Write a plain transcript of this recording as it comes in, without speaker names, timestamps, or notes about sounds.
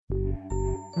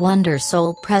Wonder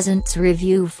Soul presents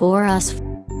Review for Us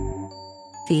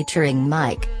featuring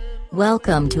Mike.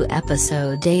 Welcome to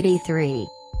episode 83.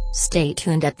 Stay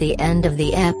tuned at the end of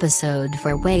the episode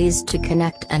for ways to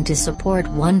connect and to support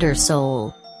Wonder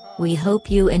Soul. We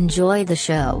hope you enjoy the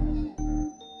show.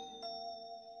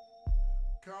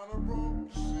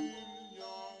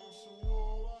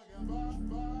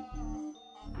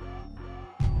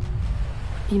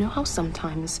 You know how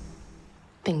sometimes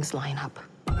things line up?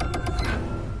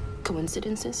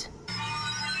 Coincidences?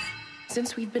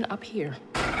 Since we've been up here,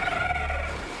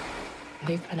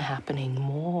 they've been happening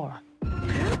more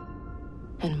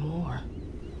and more.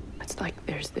 It's like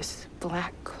there's this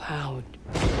black cloud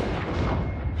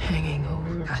hanging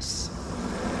over us.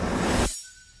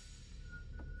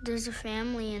 There's a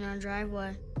family in our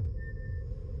driveway.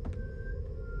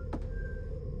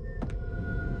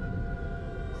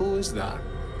 Who is that?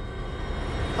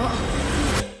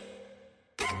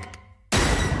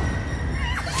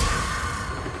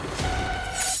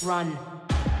 Run.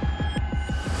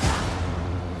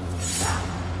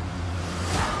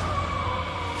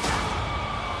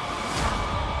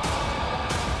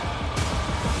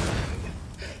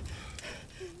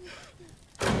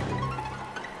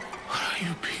 What are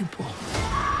you people?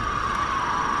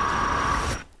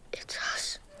 It's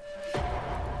us.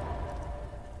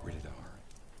 Rated R.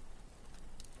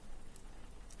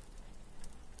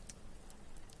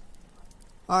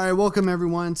 All right, welcome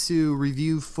everyone to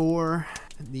Review 4,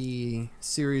 the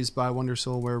series by Wonder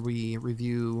Soul where we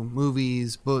review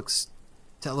movies, books,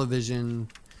 television,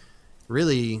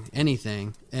 really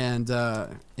anything. And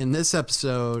in this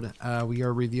episode, we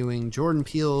are reviewing Jordan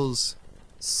Peele's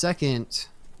second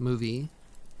movie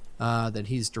that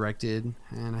he's directed.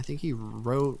 And I think he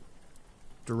wrote,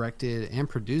 directed, and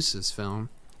produced this film.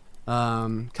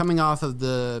 Coming off of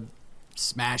the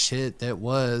smash hit that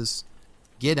was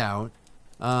Get Out.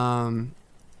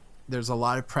 There's a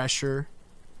lot of pressure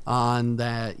on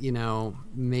that,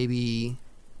 maybe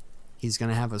he's going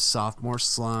to have a sophomore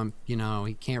slump. He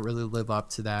can't really live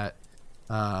up to that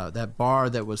bar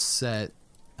that was set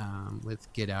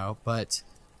with Get Out. But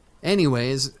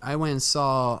anyways, I went and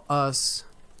saw Us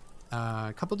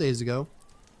a couple days ago,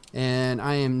 and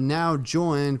I am now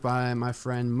joined by my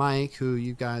friend Mike, who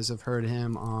you guys have heard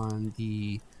him on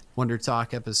the Wonder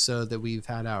Talk episode that we've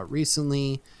had out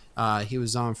recently. He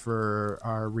was on for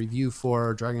our review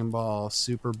for Dragon Ball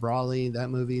Super Broly, that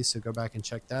movie, so go back and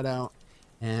check that out.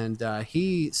 And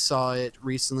he saw it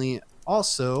recently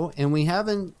also, and we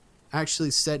haven't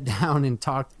actually sat down and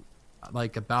talked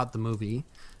about the movie.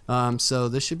 So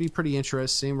this should be pretty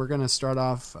interesting. We're going to start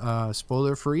off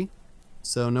spoiler free,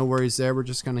 so no worries there. We're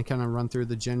just going to kind of run through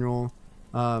the general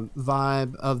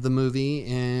vibe of the movie,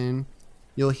 and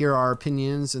you'll hear our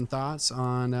opinions and thoughts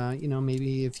on,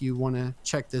 maybe if you want to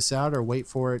check this out or wait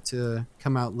for it to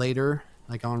come out later,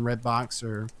 like on Redbox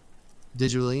or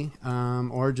digitally,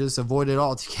 or just avoid it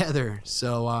altogether.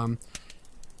 So,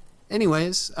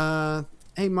 anyways,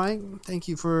 hey, Mike, thank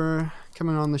you for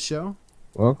coming on the show.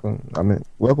 Welcome.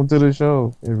 Welcome to the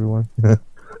show, everyone.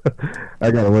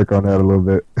 I got to work on that a little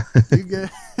bit. You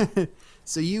good?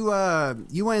 So you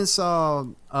went and saw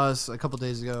Us a couple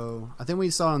days ago. I think we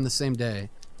saw it on the same day.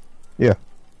 Yeah.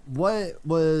 What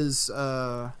was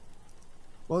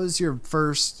your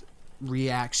first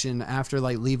reaction after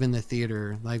leaving the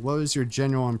theater? What was your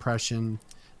general impression,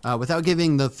 without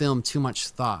giving the film too much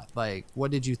thought?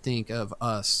 What did you think of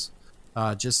Us,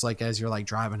 just as you're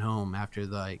driving home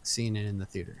after seeing it in the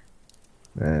theater?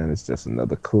 Man, it's just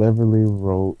another cleverly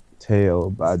wrote tale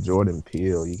by Jordan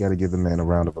Peele. You got to give the man a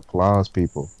round of applause,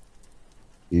 people.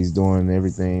 He's doing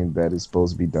everything that is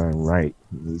supposed to be done right.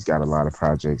 He's got a lot of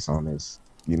projects on this.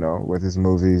 With his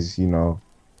movies,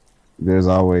 there's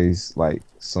always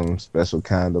some special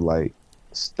kind of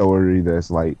story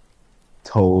that's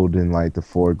told in the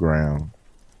foreground,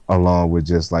 along with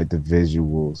just the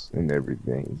visuals and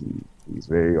everything. He's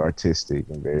very artistic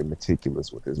and very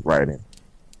meticulous with his writing.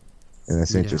 And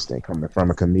that's interesting. Coming from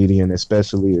a comedian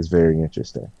especially is very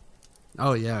interesting.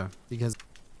 Oh, yeah. Because,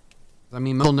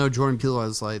 people know Jordan Peele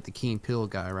as the Key and Peele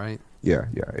guy, right? Yeah.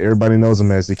 Everybody knows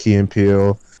him as the Key and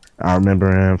Peele. I remember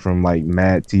him from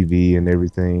Mad TV and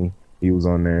everything. He was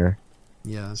on there.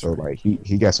 Yeah, that's so right.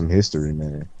 he got some history,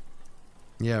 man.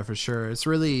 Yeah, for sure. It's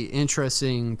really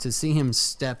interesting to see him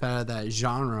step out of that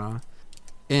genre,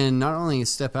 and not only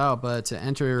step out, but to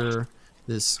enter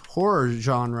this horror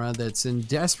genre that's in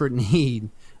desperate need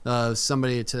of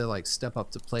somebody to step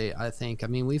up to plate. I think.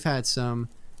 We've had some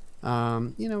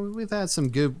we've had some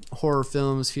good horror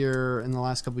films here in the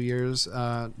last couple of years.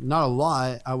 Not a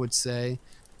lot, I would say,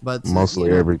 but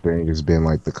mostly everything has been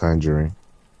The Conjuring.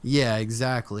 Yeah,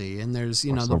 exactly. And there's,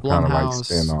 or the some kind of like Blumhouse.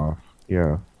 spin-off.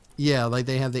 Yeah, Yeah, like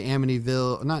they have the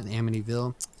Amityville, not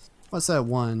Amityville. What's that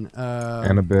one?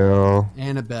 Annabelle.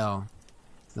 Annabelle.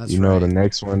 That's You know, the right.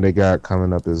 next one they got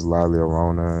coming up is La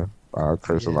Llorona,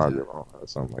 Curse of La Yeah. Llorona, or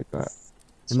something like that.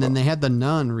 And then So they had the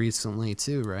Nun recently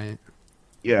too, right?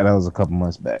 yeah, that was a couple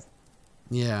months back.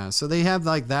 Yeah. So they have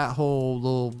like that whole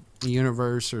little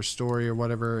universe or story or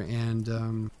whatever,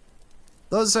 and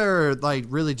those are like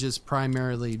really just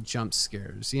primarily jump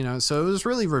scares, So it was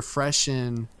really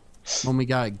refreshing when we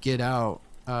got Get Out.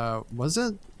 Was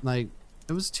it like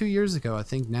it was 2 years ago? I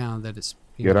think now that it's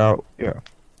Get Out, yeah,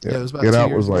 yeah, yeah. it was about Get two Out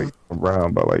years was ago. like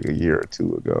around by like a year or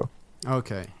two ago.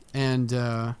 Okay, and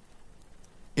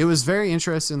it was very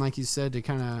interesting, like you said, to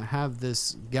kind of have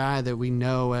this guy that we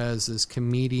know as this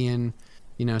comedian,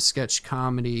 sketch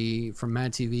comedy from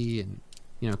Mad TV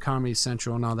and Comedy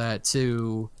Central and all that,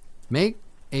 to make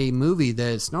a movie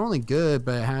that's not only good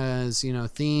but has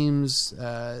themes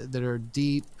that are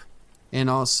deep, and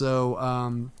also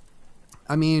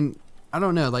I mean, I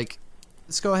don't know, like,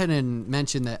 let's go ahead and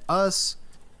mention that Us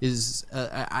is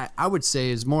I would say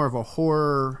is more of a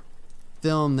horror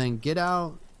film than Get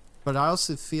Out, but I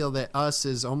also feel that Us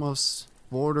is almost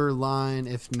borderline,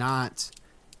 if not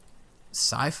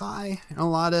sci-fi in a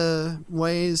lot of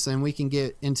ways, and we can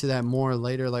get into that more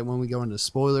later, like when we go into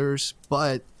spoilers.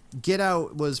 But Get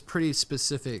Out was pretty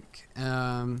specific. There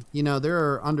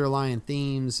are underlying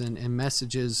themes and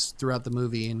messages throughout the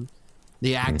movie, and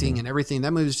the acting and everything.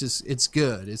 That movie's just, it's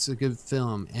good. It's a good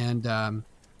film, and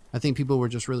I think people were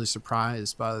just really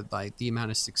surprised by like the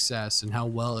amount of success and how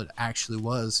well it actually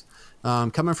was.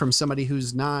 Coming from somebody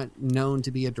who's not known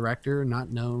to be a director, not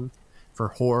known for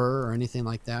horror or anything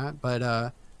like that,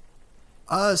 but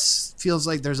Us feels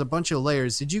like there's a bunch of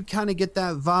layers. Did you kind of get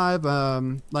that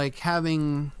vibe? Like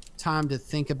having time to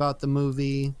think about the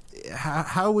movie,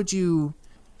 how would you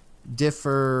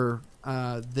differ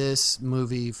this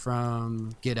movie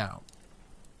from Get Out?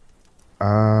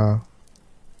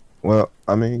 Well,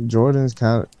 I mean, Jordan's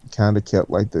kind of kept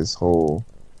like this whole,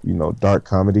 dark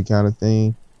comedy kind of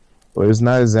thing, but it's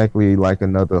not exactly like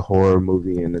another horror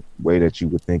movie in the way that you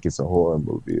would think it's a horror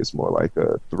movie. It's more like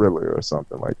a thriller or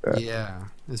something like that. Yeah,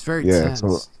 it's very Yeah, so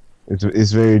tense.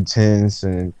 it's very tense,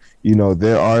 and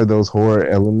there are those horror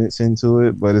elements into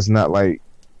it, but it's not like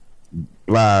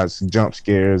lies, jump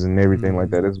scares, and everything like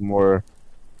that. It's more,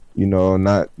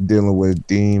 not dealing with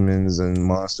demons and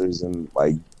monsters and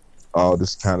like all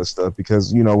this kind of stuff.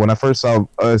 Because when I first saw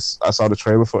Us, I saw the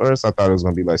trailer for Us. I thought it was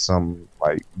gonna be like some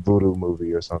like voodoo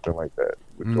movie or something like that,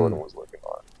 what Jordan was looking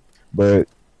on. But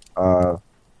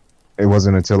it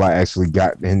wasn't until I actually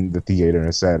got in the theater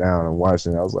and sat down and watched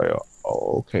it, I was like,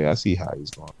 oh, okay, I see how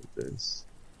he's going with this.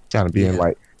 Kind of being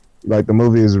Yeah. like the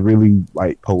movie is really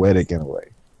like poetic in a way.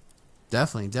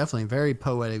 Definitely very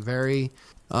poetic, very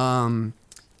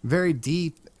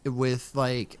deep with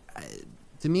like,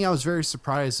 to me, I was very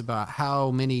surprised about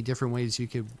how many different ways you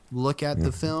could look at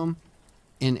the film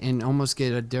and almost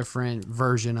get a different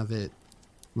version of it.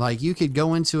 Like you could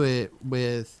go into it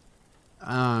with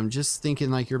just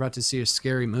thinking like you're about to see a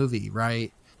scary movie,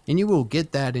 right? And you will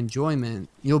get that enjoyment.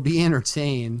 You'll be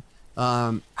entertained.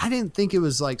 I didn't think it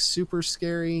was like super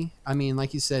scary. I mean,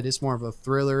 like you said, it's more of a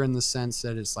thriller in the sense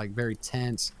that it's like very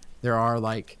tense. There are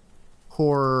like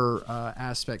horror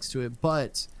aspects to it,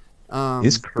 but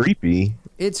It's creepy,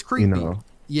 it's creepy.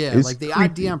 Yeah, It's like the creepy.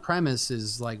 idea and premise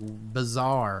is like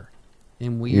bizarre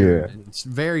and weird, Yeah. and it's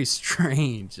very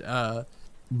strange.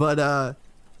 But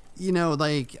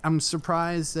like I'm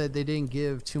surprised that they didn't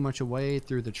give too much away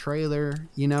through the trailer,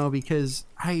 because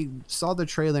I saw the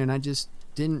trailer and I just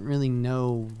didn't really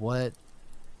know what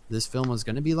this film was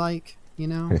going to be like,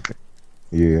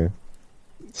 Yeah.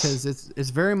 because it's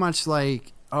very much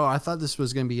like, oh, I thought this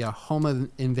was going to be a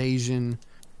invasion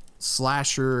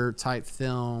slasher type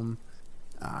film,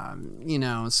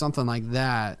 something like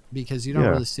that, because you don't Yeah.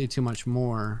 really see too much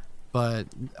more. But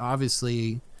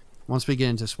obviously, once we get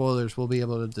into spoilers, we'll be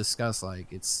able to discuss like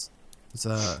it's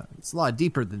a lot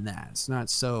deeper than that. It's not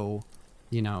so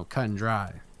cut and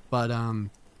dry. But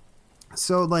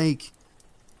so like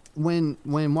when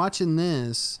watching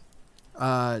this,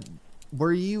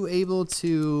 were you able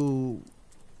to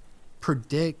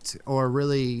predict or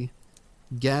really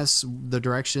guess the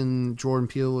direction Jordan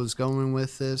Peele was going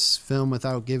with this film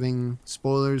without giving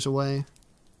spoilers away?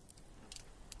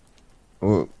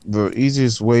 Well, the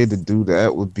easiest way to do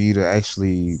that would be to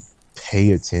actually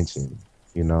pay attention,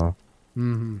 you know?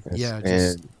 Yeah, And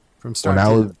just from start when I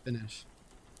to was- finish.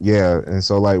 Yeah, and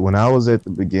so like when I was at the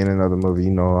beginning of the movie,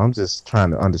 I'm just trying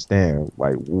to understand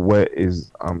like what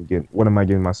am I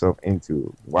getting myself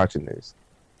into watching this?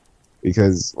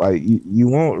 because like you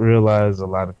won't realize a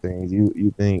lot of things.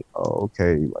 You think, oh,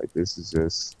 okay, like this is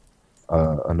just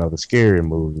another scary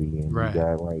movie, and you Right.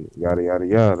 got like yada yada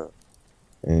yada,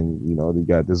 and you know you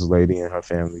got this lady and her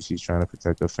family. She's trying to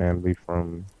protect her family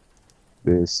from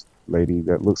this lady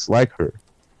that looks like her.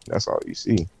 That's all you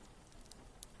see.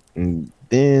 And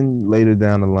then later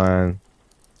down the line,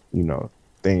 you know,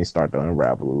 things start to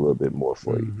unravel a little bit more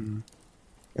for you. Mhm.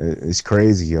 It's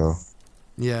crazy, yo.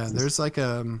 Yeah, there's like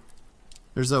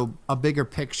there's a bigger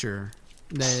picture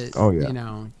that Oh, yeah. you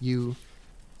know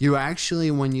you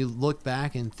actually, when you look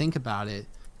back and think about it,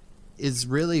 is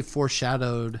really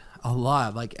foreshadowed a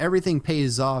lot. Like everything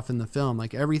pays off in the film.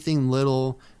 Like everything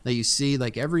little that you see,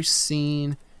 like every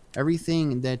scene,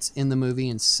 everything that's in the movie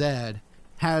and said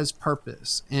has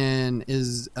purpose and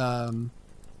is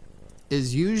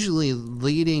usually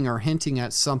leading or hinting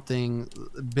at something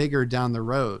bigger down the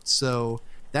road. So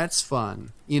that's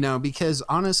fun, you know, because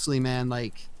honestly, man,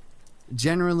 like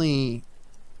generally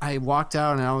I walked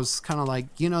out and I was kind of like,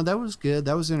 you know, that was good.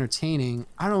 That was entertaining.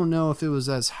 I don't know if it was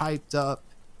as hyped up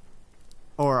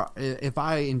or if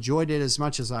I enjoyed it as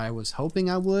much as I was hoping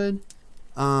I would.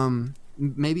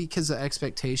 Maybe because of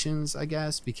expectations, I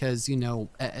guess, because, you know,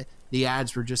 the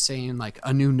ads were just saying like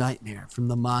a new nightmare from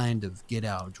the mind of Get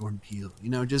Out, Jordan Peele. You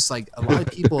know, just like a lot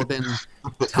of people have been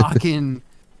talking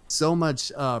so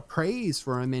much praise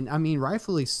for him. And I mean,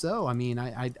 rightfully so. I mean,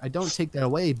 I don't take that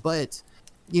away, but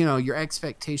you know, your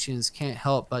expectations can't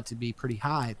help but to be pretty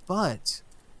high. But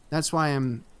that's why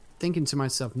I'm thinking to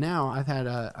myself now, I've had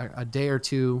a day or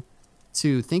two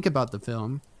to think about the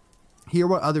film, hear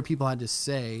what other people had to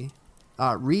say,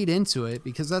 read into it,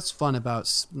 because that's fun about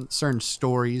certain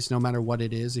stories, no matter what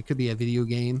it is. It could be a video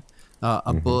game,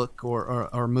 a book, or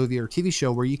a movie or TV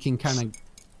show where you can kind of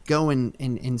go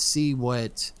and see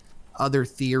what other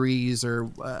theories or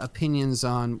opinions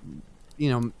on, you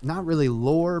know, not really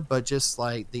lore, but just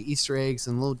like the Easter eggs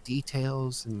and little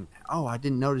details. And oh, I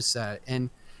didn't notice that. And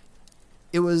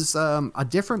it was a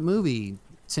different movie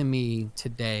to me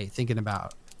today, thinking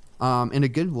about in a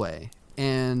good way.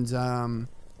 And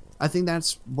I think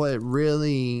that's what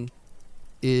really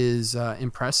is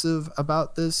impressive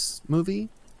about this movie.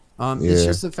 It's Yeah.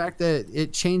 just the fact that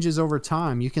it changes over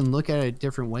time. You can look at it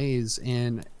different ways,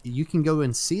 and you can go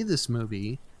and see this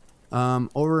movie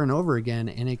over and over again,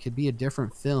 and it could be a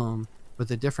different film with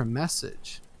a different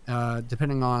message,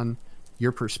 depending on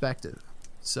your perspective.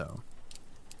 So,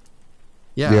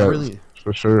 yeah, Yeah, really,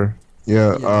 for sure.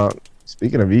 Yeah. yeah,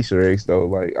 Speaking of Easter eggs, though,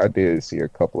 like I did see a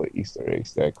couple of Easter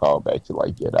eggs that called back to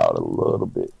like Get Out a little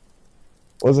bit.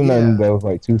 Wasn't nothing yeah, that was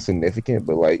like too significant,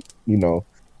 but like you know,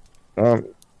 um,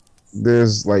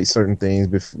 there's like certain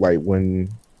things like when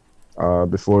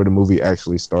before the movie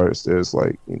actually starts, there's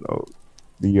like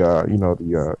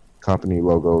the company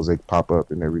logos, they pop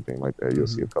up and everything like that. You'll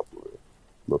see a couple of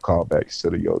little callbacks to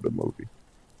the Yoda movie.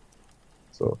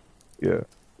 So yeah,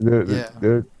 yeah.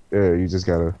 they're you just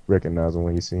gotta recognize them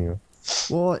when you see them.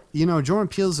 Well, you know, Jordan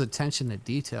Peele's attention to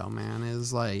detail, man,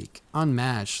 is like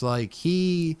unmatched. Like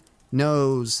he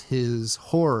knows his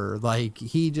horror. Like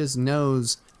he just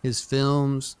knows his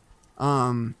films,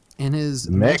 and his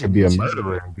The man could be a imagination.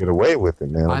 murderer and get away with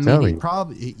it, man. I I'm mean, he telling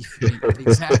probably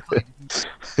exactly.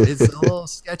 It's a little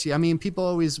sketchy. I mean, people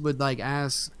always would like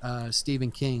ask Stephen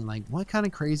King, like, what kind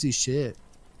of crazy shit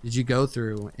did you go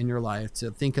through in your life to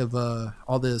think of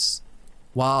all this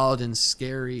wild and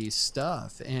scary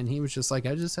stuff? And he was just like,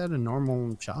 I just had a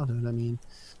normal childhood. I mean,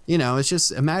 you know, it's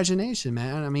just imagination,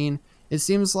 man. I mean, it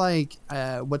seems like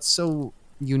what's so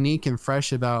unique and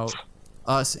fresh about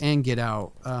us and Get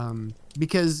Out,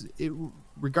 because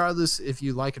regardless if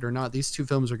you like it or not, these two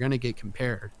films are going to get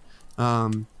compared.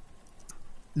 Um,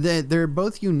 they're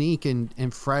both unique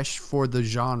and fresh for the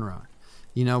genre.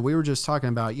 You know, we were just talking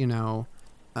about, you know,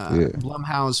 Yeah.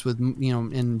 Blumhouse with, you know,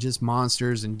 and just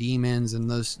monsters and demons and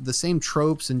the same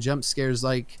tropes and jump scares.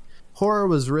 Like horror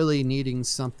was really needing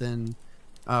something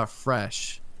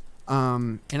fresh.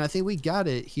 And I think we got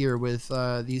it here with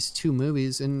these two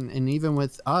movies, and even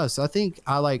with Us. I think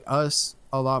I like Us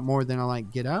a lot more than I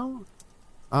like Get Out.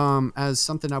 As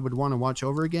something I would want to watch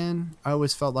over again. I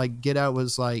always felt like Get Out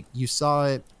was like you saw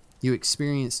it, you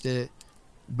experienced it,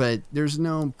 but there's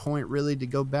no point really to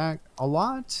go back a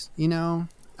lot, you know.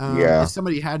 Yeah. If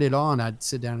somebody had it on, I'd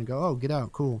sit down and go, "Oh, Get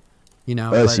Out, cool," you know.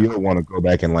 Plus, But you'll want to go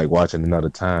back and like watch it another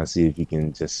time, see if you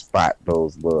can just spot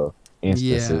those little yeah,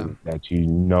 instances that you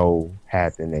know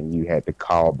happened and you had to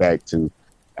call back to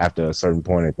after a certain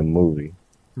point at the movie.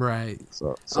 right.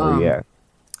 So yeah.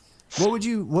 What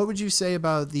would you say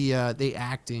about the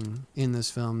acting in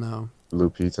this film though?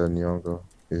 Lupita Nyong'o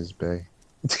is bae.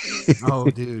 Oh,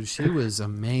 dude, she was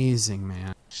amazing,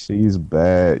 man. She's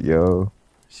bad, yo.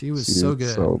 She was She so is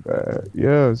good. so bad.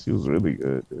 Yeah, she was really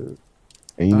good, dude.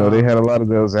 And you know, they Um, had a lot of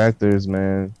those actors,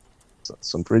 man.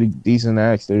 Some pretty decent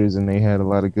actors, and they had a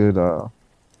lot of good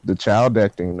the child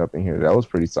acting up in here. That was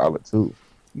pretty solid too.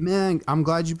 Man, I'm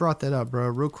glad you brought that up, bro.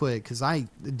 Real quick, because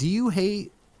do you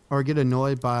hate or get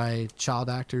annoyed by child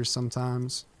actors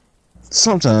sometimes?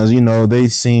 Sometimes, you know, they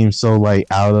seem so like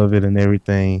out of it and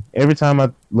everything. Every time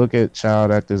I look at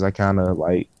child actors, I kind of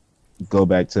like go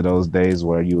back to those days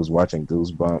where you was watching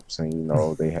Goosebumps, and you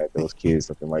know they had those kids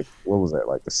looking like, what was that,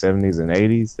 like the 70s and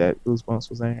 80s that Goosebumps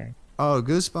was airing? Oh,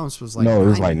 Goosebumps was like No, it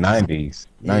was like 90s. 90s.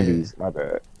 Yeah. 90s, my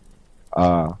bad.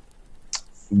 Uh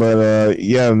but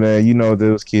yeah, man, you know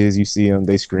those kids, you see them,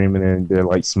 they screaming and they're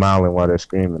like smiling while they're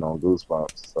screaming on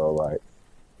Goosebumps. So like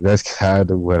that's kind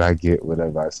of what I get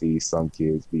whenever I see some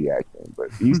kids be acting.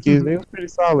 But these kids, they was pretty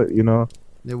solid, you know.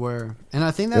 They were, and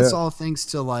I think that's Yeah. all thanks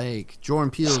to like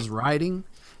Jordan Peele's writing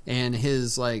and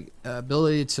his like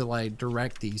ability to like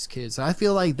direct these kids. I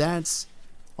feel like that's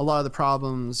a lot of the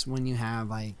problems when you have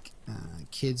like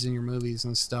kids in your movies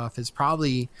and stuff. It's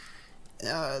probably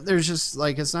there's just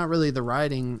like it's not really the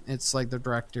writing; it's like the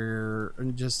director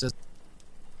just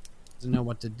doesn't know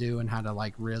what to do and how to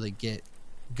like really get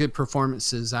good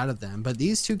performances out of them. But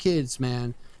these two kids,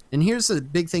 man, and here's the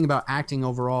big thing about acting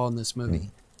overall in this movie.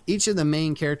 Each of the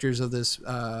main characters of this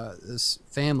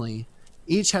family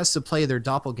each has to play their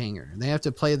doppelganger. They have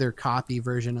to play their copy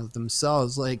version of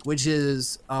themselves, like, which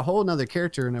is a whole nother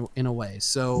character in a way.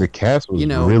 So The cast was you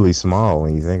know, really small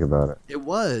when you think about it. it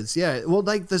was, yeah. Well,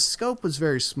 like the scope was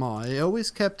very small. It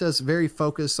always kept us very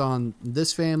focused on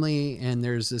this family, and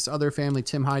there's this other family,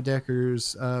 Tim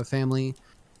Heidecker's family.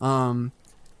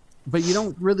 But you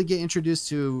don't really get introduced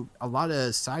to a lot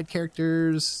of side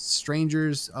characters,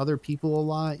 strangers, other people a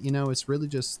lot. You know, it's really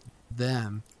just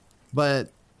them. But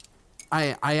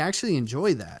I actually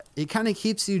enjoy that. It kind of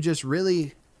keeps you just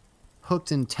really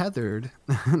hooked and tethered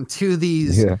to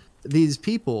Yeah. these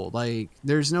people. Like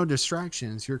there's no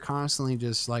distractions. You're constantly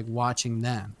just like watching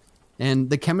them. And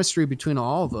the chemistry between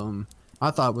all of them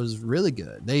I thought was really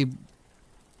good. They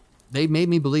made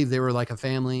me believe they were like a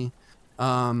family.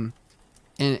 And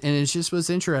it just was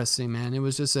interesting, man. It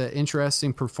was just an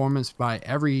interesting performance by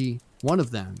every one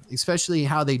of them, especially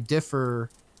how they differ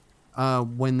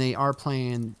when they are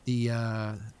playing the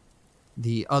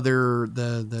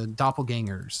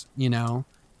doppelgangers. You know,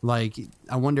 like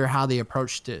I wonder how they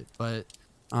approached it, but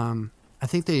I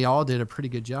think they all did a pretty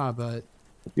good job. But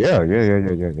Yeah.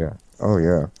 Oh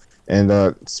yeah.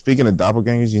 And speaking of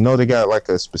doppelgangers, you know they got like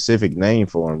a specific name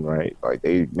for them, right? Like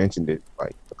they mentioned it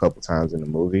like a couple times in the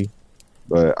movie,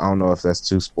 but I don't know if that's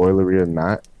too spoilery or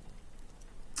not.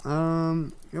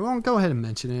 you won't go ahead and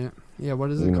mention it. Yeah,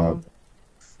 what is You it know, called?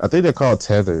 I think they're called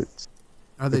tethered.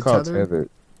 Are they They're called tethered?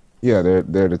 Yeah, they're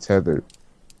the tethered.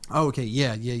 Oh, okay.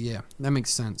 Yeah. That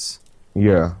makes sense.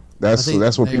 Yeah, that's I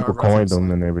think what they people are coined referenced them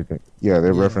like- and everything. Yeah,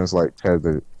 they're Yeah. referenced like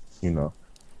tethered. You know,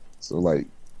 so like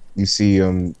you see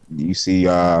Lupita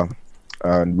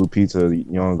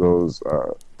Nyong'o's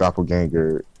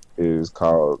doppelganger is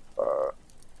called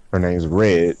her name's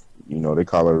Red. You know, they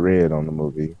call her Red on the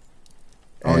movie.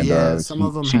 Oh And, yeah, some she-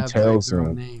 of them she have like, tells their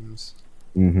own him-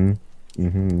 names.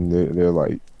 They're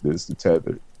like this the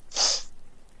tethered.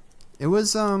 It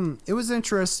was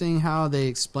interesting how they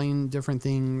explained different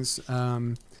things.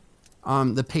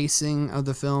 The pacing of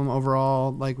the film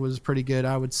overall like was pretty good,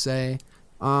 I would say.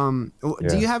 Do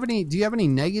Yeah. you have any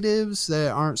negatives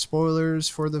that aren't spoilers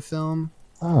for the film?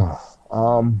 I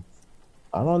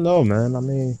don't know, man. I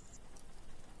mean,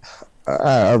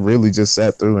 I really just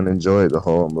sat through and enjoyed the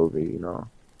whole movie. You know,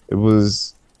 it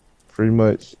was pretty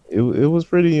much it was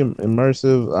pretty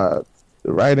immersive.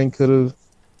 The writing could have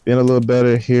been a little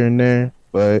better here and there,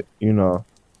 but you know,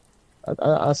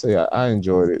 I say I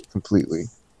enjoyed it completely.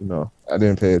 You know, I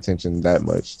didn't pay attention that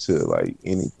much to like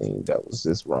anything that was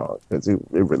just wrong because it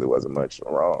really wasn't much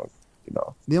wrong. You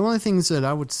know. The only things that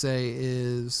I would say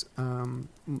is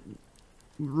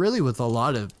really with a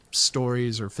lot of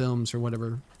stories or films or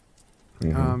whatever,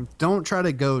 don't try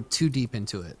to go too deep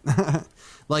into it.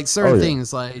 Like certain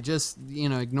things, like just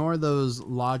ignore those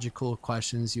logical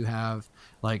questions you have,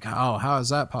 like how is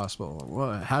that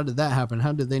possible? How did that happen?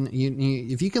 How did they?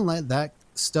 If you can let that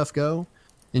stuff go,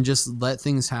 and just let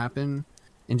things happen,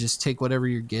 and just take whatever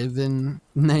you're given,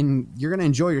 then you're gonna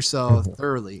enjoy yourself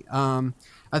thoroughly.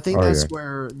 I think that's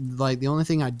where like the only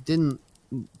thing I didn't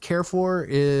care for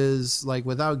is like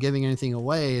without giving anything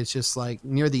away, it's just like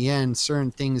near the end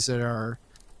certain things that are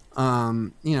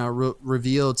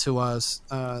revealed to us,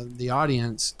 the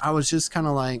audience. I was just kind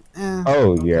of like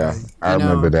Oh yeah, okay, I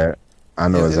remember that. I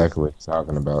know It- exactly what you're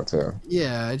talking about too.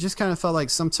 yeah, it just kind of felt like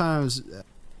sometimes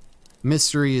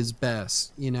mystery is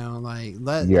best. Like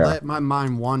Yeah. let my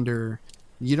mind wander.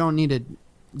 You don't need to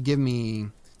give me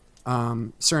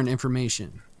certain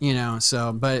information.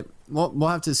 So but we'll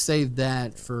have to save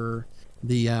that for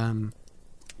the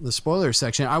spoiler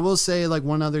section. I will say, like,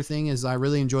 one other thing is I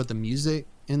really enjoyed the music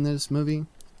in this movie.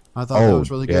 I thought that was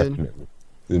really good. Definitely.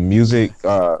 The music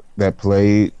that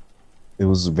played, it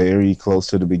was very close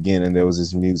to the beginning. There was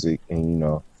this music, and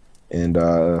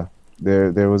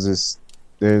there was this.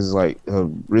 There's like a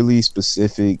really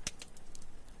specific,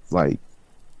 like,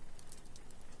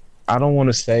 I don't want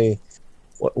to say,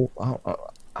 what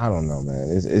I don't know, man.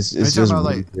 It's Are you just talking about,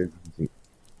 really like, good music.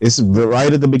 It's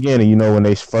right at the beginning, when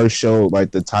they first showed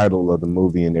like the title of the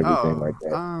movie and everything like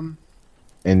that,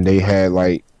 and they had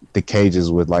like the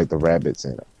cages with like the rabbits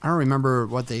in it. I don't remember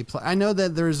what they play. I know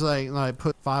that there's like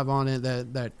put 5 on it,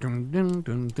 that dun, dun,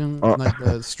 dun, dun, like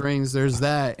the strings. There's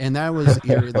that, and that was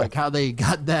eerie, like how they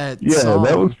got that. Yeah, song.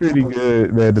 that was pretty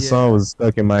good. Man, the song was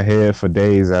stuck in my head for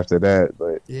days after that.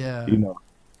 But Yeah,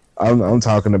 I'm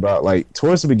talking about, like,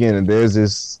 towards the beginning. There's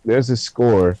this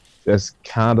score that's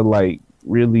kind of like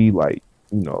really, like,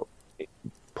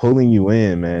 pulling you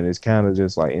in, man. It's kind of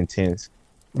just like intense.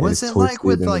 and was it's it like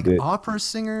with twisted in a like bit. opera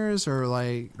singers or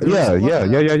like? there was Yeah, a lot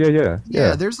of that- yeah.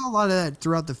 Yeah, there's a lot of that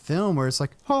throughout the film where it's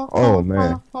like, Oh,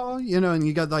 man. and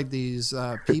you got like these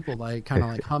people like kind of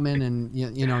like humming and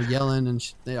yelling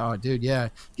and oh, dude, yeah,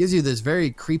 gives you this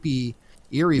very creepy,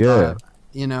 eerie Yeah.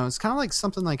 vibe. It's kind of like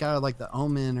something like out of like The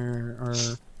Omen or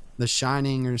The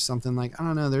Shining or something. Like, I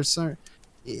don't know. There's some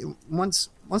once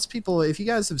people, if you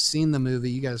guys have seen the movie,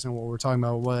 you guys know what we're talking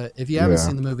about. What if you haven't Yeah.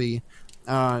 seen the movie?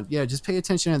 Just pay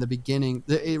attention at the beginning.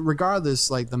 Regardless,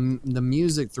 like the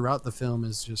music throughout the film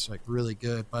is just like really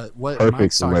good. But what Perfect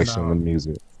Mike's talking selection about, of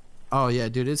music. oh yeah,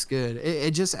 dude, it's good.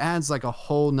 It just adds like a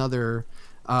whole nother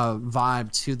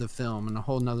vibe to the film and a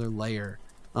whole nother layer,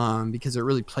 because it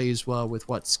really plays well with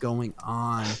what's going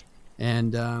on,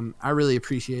 and I really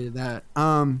appreciated that.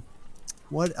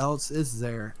 What else is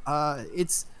there?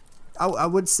 I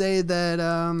would say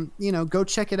that go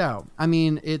check it out. I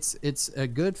mean, it's a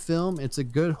good film. It's a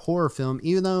good horror film.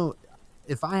 Even though,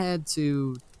 if I had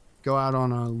to go out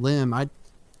on a limb, I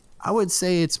would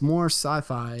say it's more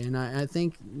sci-fi. And I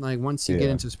think, like, once you get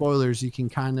Yeah. into spoilers, you can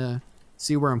kind of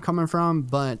see where I'm coming from.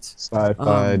 But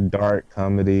Sci-fi, dark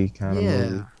comedy kind of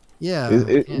movie. yeah,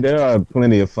 and- There are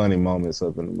plenty of funny moments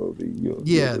up in the movie.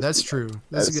 yeah, that's true.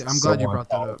 That's good. I'm glad you brought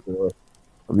that up.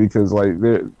 Because, like,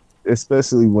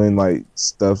 especially when like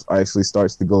stuff actually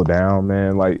starts to go down,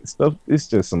 man. Like, stuff, it's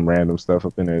just some random stuff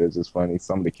up in there that's just funny.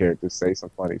 Some of the characters say some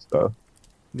funny stuff.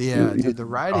 Yeah, You- dude, the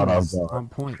writing is on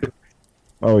point.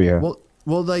 Oh yeah.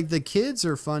 Well, like the kids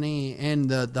are funny, and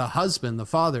the husband, the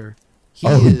father,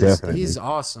 Definitely. he's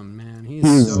awesome, man. He's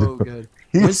He's- so good.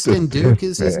 he's Winston the Duke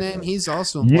is his man. name. He's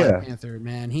also in Yeah. Black Panther,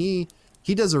 man. He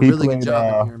does a He really good played,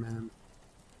 job in here, man.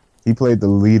 He played the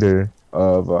leader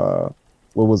of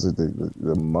what was it,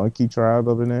 the monkey tribe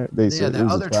over there? They said the it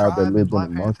was other a tribe tribe that in lived in Black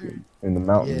the Panther? monkey in the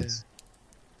mountains.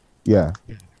 Yeah.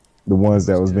 The ones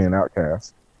that was being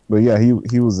outcast. But yeah,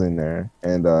 he was in there,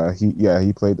 and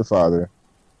he played the father.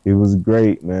 It was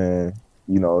great, man.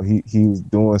 He was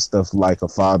doing stuff like a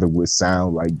father would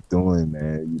sound like doing,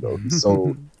 man. He's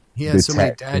so He has so many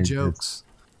detached dad and jokes.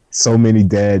 so many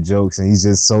dad jokes, and he's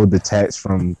just so detached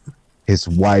from his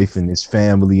wife and his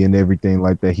family and everything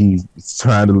like that. He's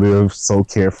trying to live so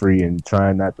carefree and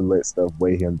trying not to let stuff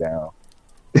weigh him down.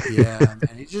 Yeah,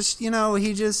 man.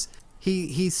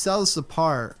 He sells the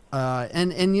part.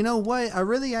 And you know what? I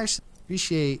really actually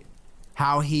appreciate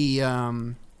how he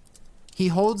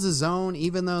holds his own,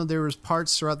 even though there was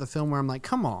parts throughout the film where I'm like,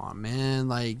 come on, man.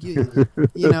 Like,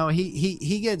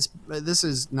 he gets, this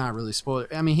is not really spoiler.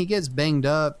 I mean, he gets banged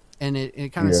up, and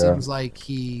it kind of Yeah. seems like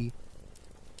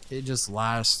it just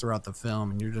lasts throughout the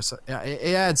film, and you're just,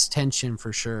 it adds tension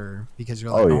for sure, because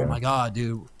you're like, Oh, oh yeah. my God,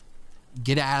 dude,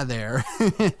 get out of there.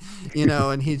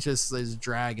 And he just is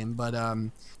dragging. But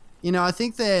I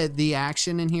think that the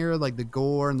action in here, like the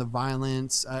gore and the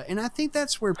violence, and I think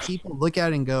that's where people look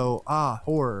at it and go,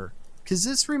 horror, because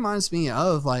this reminds me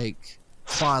of like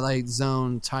Twilight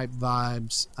Zone type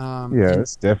vibes. Yeah, and-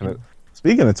 it's definitely.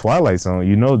 Speaking of Twilight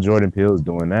Zone, Jordan Peele is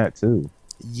doing that too.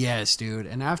 yes, dude.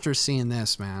 And after seeing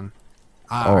this, man,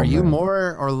 Oh, are you man.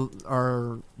 more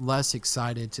or less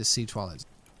excited to see Twilight Zone?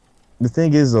 The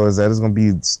thing is, though, is that it's gonna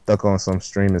be stuck on some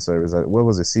streaming service. Like, what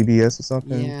was it, CBS or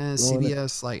something? Yeah, doing it?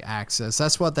 CBS like Access.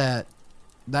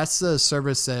 That's the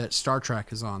service that Star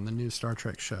Trek is on, the new Star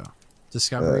Trek show,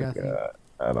 Discovery. Oh, I think. God.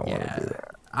 I don't want to Yeah, do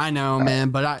that. I know,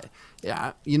 man, but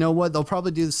Yeah, you know what? They'll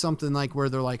probably do something like where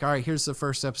they're like, all right, here's the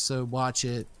first episode, watch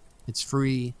it. It's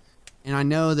free. And I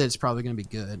know that it's probably going to be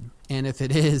good. And if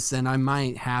it is, then I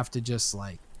might have to just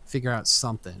like figure out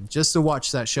something just to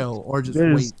watch that show or just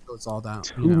There's wait till it's all down.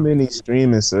 Too many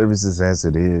streaming services as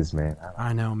it is, man.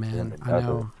 I know, man. I Another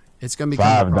know. It's going to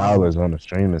become a problem. $5 on a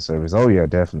streaming service. Oh yeah,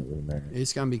 definitely, man.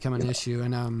 It's going to become an issue.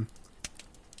 And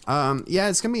yeah,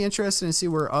 it's gonna be interesting to see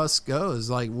where Us goes.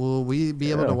 Like, will we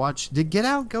be able to watch? Did Get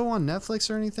Out go on Netflix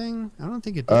or anything? I don't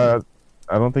think it did.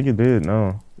 I don't think it did.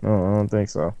 No, I don't think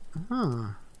so. Huh.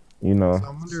 You know, So I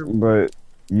wonder- but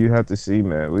you have to see,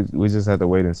 man. We just have to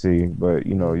wait and see. But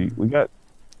you know, we got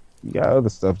other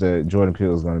stuff that Jordan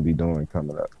Peele is going to be doing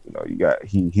coming up. You know, you got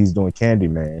he's doing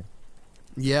Candyman.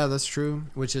 Yeah, that's true.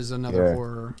 Which is another Yeah.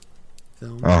 horror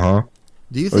film.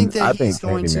 Do you think that I he's think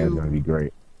going Candyman's to? going to be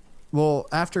great. Well,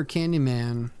 after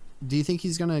Candyman, do you think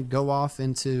he's gonna go off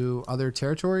into other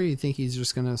territory? Or you think he's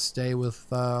just gonna stay with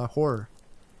horror?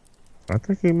 I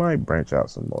think he might branch out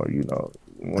some more. You know,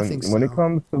 when think when it so.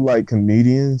 comes to like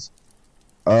comedians,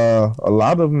 a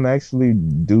lot of them actually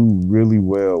do really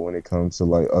well when it comes to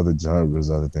like other genres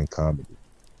other than comedy.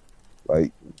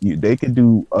 Like they could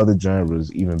do other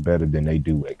genres even better than they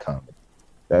do at comedy.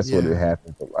 That's what Yeah. it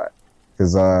happens a lot.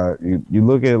 Because you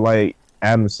look at like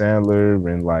Adam Sandler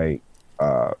and like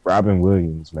Robin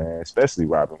Williams, man, especially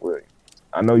Robin Williams.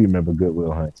 I know you remember Good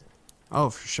Will Hunting. Oh,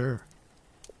 for sure.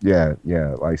 Yeah,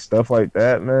 like stuff like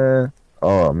that, man.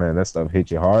 Oh man, that stuff hit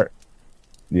your heart.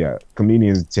 Yeah,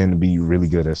 comedians tend to be really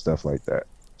good at stuff like that.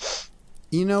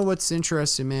 You know what's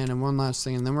interesting, man, and one last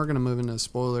thing, and then we're gonna move into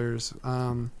spoilers.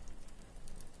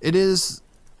 It is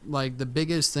like the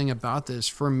biggest thing about this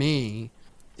for me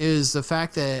is the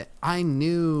fact that I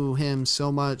knew him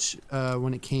so much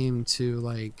when it came to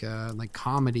like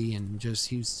comedy and just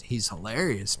he's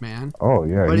hilarious, man. Oh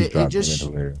yeah, But he's it dropping just- it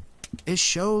hilarious. It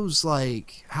shows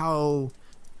like how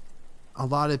a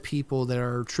lot of people that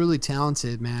are truly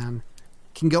talented, man,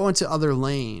 can go into other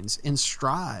lanes and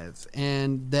strive.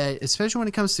 And that, especially when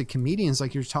it comes to comedians,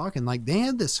 like you're talking, like they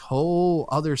have this whole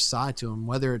other side to them,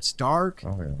 whether it's dark,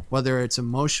 Oh yeah. whether it's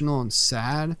emotional and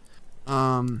sad.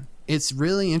 It's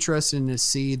really interesting to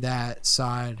see that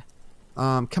side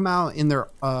come out in their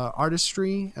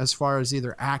artistry as far as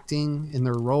either acting in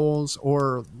their roles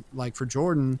or like for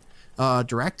Jordan,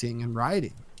 directing and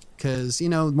writing. Because, you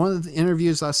know, one of the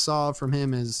interviews I saw from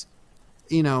him is,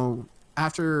 you know,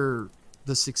 after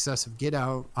the success of Get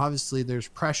Out, obviously there's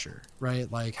pressure,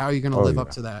 right? Like, how are you going to Oh, live yeah.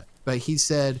 up to that? But he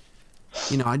said,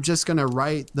 you know, I'm just going to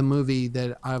write the movie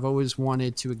that I've always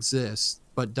wanted to exist,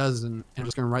 but doesn't. And I'm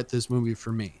just going to write this movie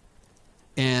for me.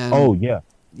 And, Oh yeah.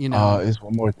 you know, It's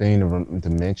one more thing to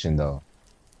mention though.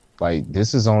 Like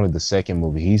this is only the second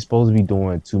movie. He's supposed to be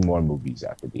doing 2 more movies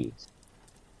after these.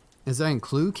 does that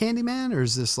include Candyman or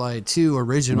is this like 2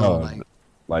 original? No, like,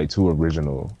 like 2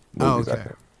 original movies. okay. I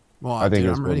think. Well, I think dude,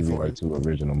 it's I'm going ready to be for like it. 2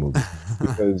 original movies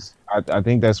because I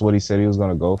think that's what he said he was going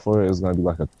to go for. It was going to be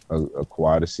like a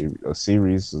quad a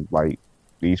series of like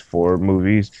these 4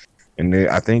 movies, and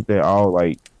I think they're all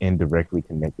like indirectly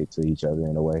connected to each other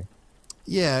in a way.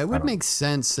 Yeah, it would don't- make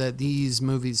sense that these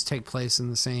movies take place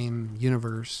in the same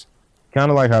universe. Kind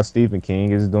of like how Stephen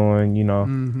King is doing, you know.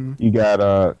 Mm-hmm. You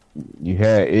got you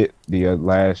had it the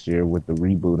last year with the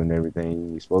reboot and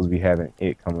everything. You're supposed to be having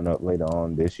it coming up later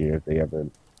on this year if they ever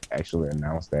actually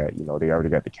announce that. You know, they already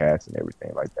got the cast and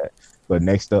everything like that. But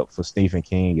next up for Stephen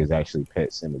King is actually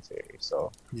Pet Sematary.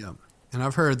 So, Yeah, and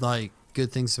I've heard like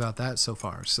good things about that so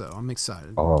far, so I'm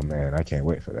excited. oh man, I can't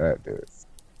wait for that, dude.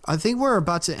 I think we're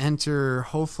about to enter,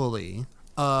 hopefully,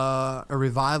 a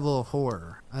revival of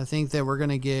horror. I think that we're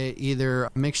gonna get either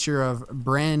a mixture of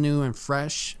brand new and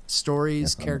fresh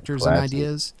stories, Yeah, characters, and classic.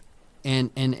 ideas, and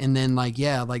then like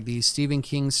like these Stephen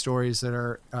King stories that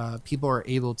are people are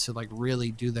able to like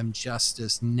really do them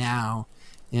justice now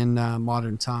in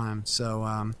modern time. So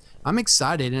I'm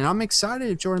excited, and I'm excited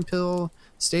if Jordan Peele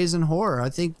stays in horror. I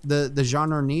think the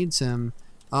genre needs him,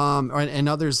 and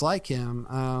others like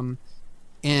him.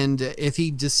 And if he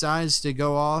decides to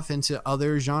go off into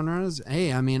other genres,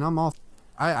 hey, I mean, I'm all.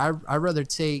 I rather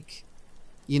take,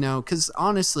 you know, because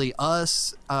honestly,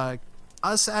 us out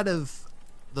of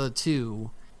the 2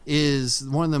 is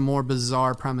one of the more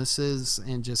bizarre premises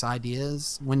and just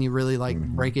ideas. When you really like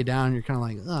break it down, you're kind of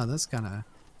like, oh, it's kind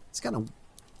of.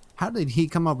 How did he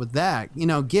come up with that? You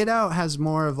know, Get Out has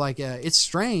more of like it's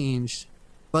strange,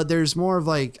 but there's more of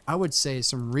like I would say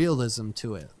some realism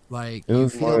to it. Like It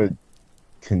was more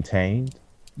contained.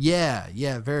 yeah,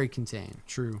 very contained.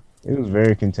 True. It was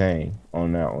very contained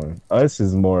on that one. Us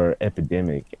is more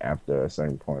epidemic after a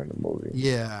certain point in the movie.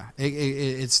 Yeah,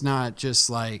 it's not just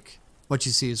like what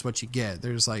you see is what you get.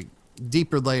 There's like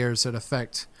deeper layers that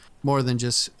affect more than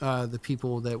just the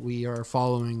people that we are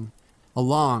following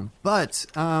along. But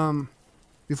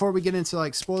before we get into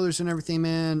like spoilers and everything,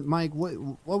 man, Mike,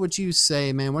 what would you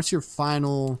say, man? What's your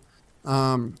final,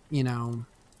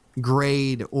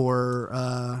 grade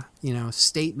or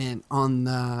statement on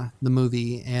the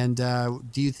movie? And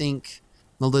do you think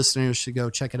the listeners should go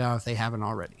check it out if they haven't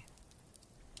already?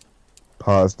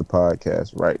 Pause the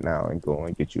podcast right now and go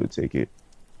and get you a ticket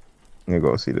and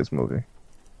go see this movie.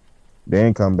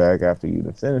 Then come back after you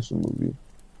finish the movie,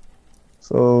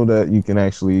 so that you can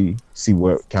actually see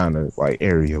what kind of like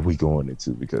area we going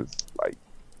into, because like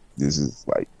this is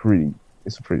like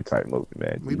it's a pretty tight movie,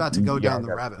 man. We about to go down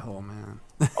the rabbit hole, man.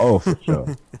 Oh, for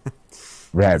sure.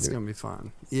 Rabbit. It's gonna be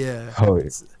fun. Yeah. Oh yeah.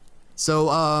 So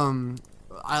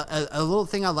a little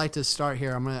thing I'd like to start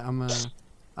here. I'm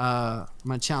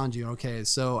gonna challenge you. Okay,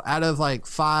 so out of like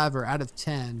 5 or out of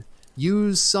 10,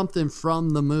 use something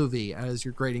from the movie as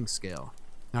your grading scale.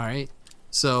 All right.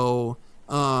 So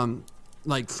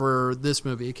like for this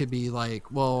movie, it could be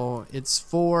like, well, it's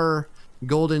 4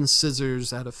 golden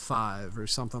scissors out of 5 or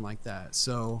something like that.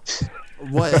 So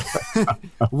what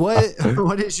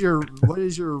what is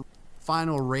your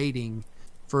final rating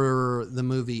for the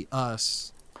movie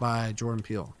Us by Jordan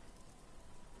Peele?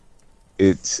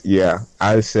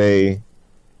 I say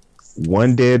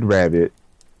 1 dead rabbit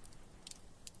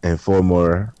and 4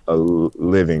 more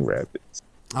living rabbits.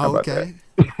 Oh, okay.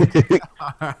 All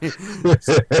right.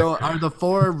 So are the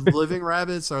 4 living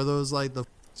rabbits, are those like the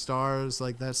stars?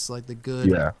 Like that's like the good?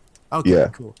 Yeah. Okay. Yeah.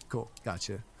 Cool.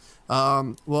 Gotcha.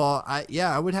 Well,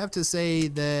 I would have to say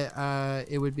that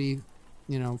it would be,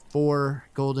 4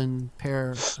 golden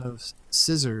pair of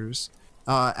scissors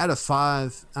out of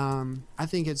 5. I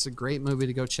think it's a great movie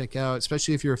to go check out,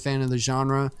 especially if you're a fan of the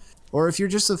genre, or if you're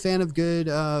just a fan of good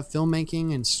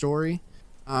filmmaking and story.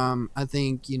 I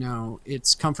think,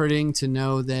 it's comforting to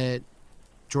know that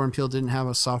Jordan Peele didn't have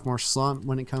a sophomore slump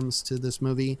when it comes to this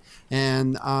movie.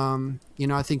 And,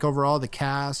 I think overall the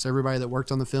cast, everybody that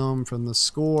worked on the film, from the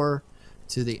score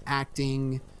to the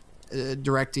acting,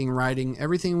 directing, writing,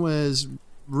 everything was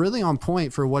really on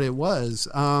point for what it was.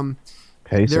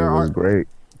 Pacing was great.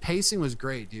 Pacing was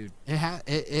great, dude.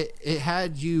 It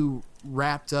had you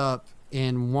wrapped up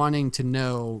in wanting to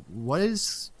know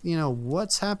what's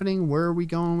happening, where are we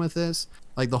going with this,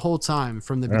 like the whole time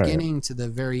from the beginning to the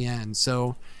very end.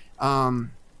 So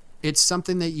it's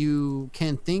something that you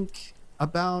can think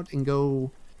about and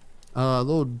go a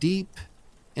little deep,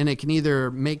 and it can either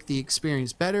make the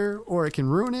experience better or it can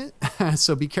ruin it.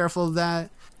 So be careful of that.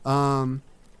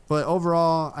 But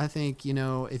overall, I think,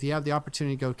 if you have the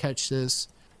opportunity to go catch this,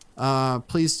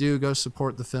 please do go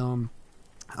support the film.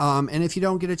 And if you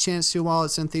don't get a chance to while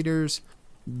it's in theaters,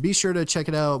 be sure to check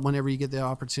it out whenever you get the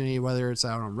opportunity, whether it's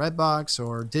out on Redbox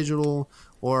or digital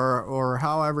or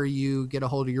however you get a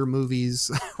hold of your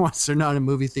movies once they're not in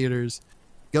movie theaters.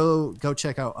 Go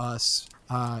check out Us.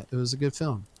 It was a good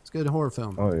film. It's a good horror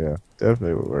film. Oh yeah,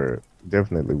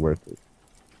 definitely worth it.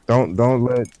 Don't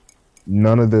let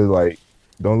none of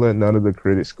the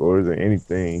critic scores or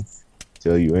anything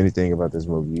tell you anything about this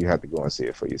movie. You have to go and see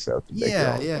it for yourself.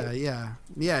 Yeah.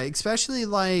 Especially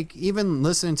like even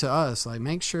listening to us, like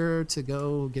make sure to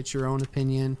go get your own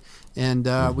opinion. And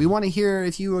we want to hear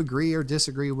if you agree or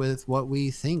disagree with what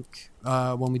we think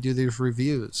when we do these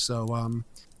reviews. So,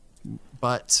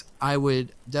 but I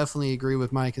would definitely agree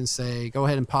with Mike and say, go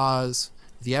ahead and pause.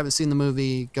 If you haven't seen the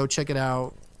movie, go check it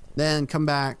out. Then come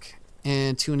back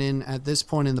and tune in at this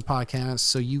point in the podcast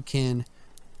so you can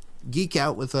geek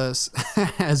out with us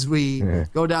as we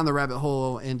go down the rabbit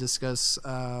hole and discuss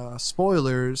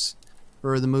spoilers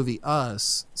for the movie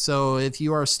Us. So if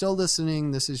you are still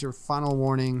listening, this is your final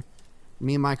warning.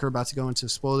 Me and Mike are about to go into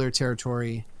spoiler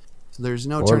territory, so there's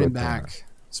no turning back.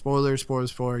 Spoilers.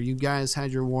 You guys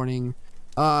had your warning.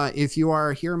 If you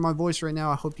are hearing my voice right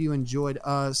now, I hope you enjoyed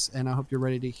Us, and I hope you're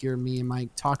ready to hear me and Mike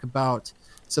talk about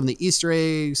some of the Easter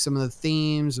eggs, some of the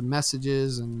themes and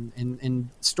messages and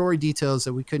story details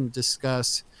that we couldn't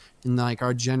discuss in like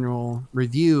our general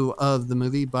review of the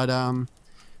movie. But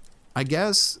I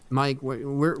guess, Mike,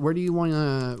 where do you want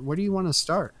to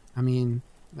start? I mean,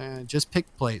 just pick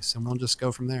a place and we'll just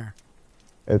go from there.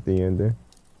 At the ending.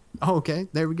 Oh, okay,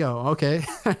 there we go. Okay.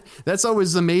 That's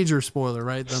always the major spoiler,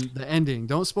 right? The ending.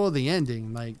 Don't spoil the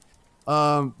ending. Like,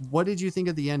 what did you think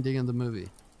of the ending of the movie?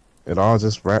 It all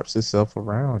just wraps itself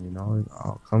around, it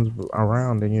all comes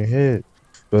around in your head.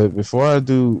 But before I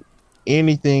do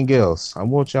anything else, I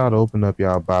want y'all to open up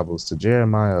y'all Bibles to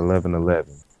Jeremiah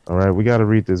 11:11. All right, we got to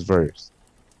read this verse.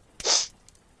 So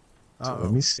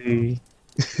let me see.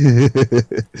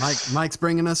 Mike's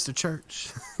bringing us to church.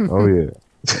 Oh yeah.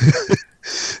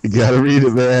 You gotta read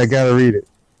it, man. I gotta read it.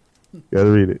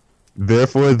 Gotta read it.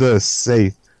 Therefore, thus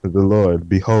saith the Lord: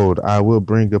 Behold, I will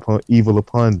bring upon evil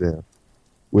upon them,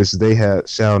 which they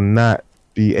shall not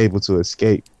be able to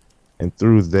escape, and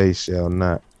through they shall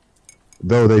not,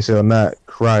 though they shall not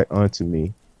cry unto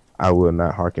me, I will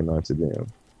not hearken unto them.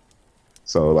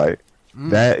 So, like,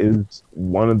 that is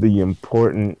one of the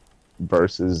important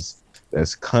verses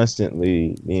that's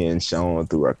constantly being shown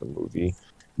throughout the movie.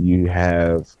 You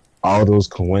have all those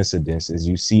coincidences.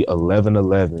 You see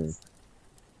 11:11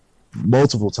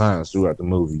 multiple times throughout the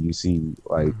movie. You see,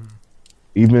 like,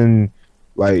 even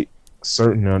like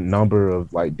certain number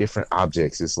of like different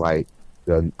objects. It's like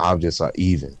the objects are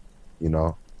even, you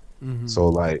know. So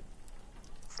like,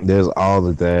 there's all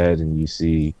of that, and you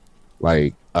see,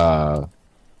 like,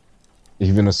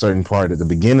 even a certain part at the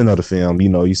beginning of the film. You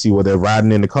know, you see where they're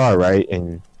riding in the car, right?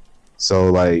 And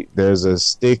so like, there's a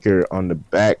sticker on the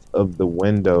back of the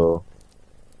window,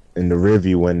 in the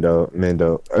rearview window.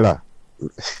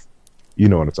 You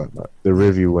know what I'm talking about. The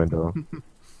review window.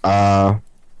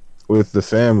 With the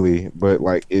family, but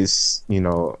like, it's, you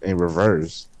know, in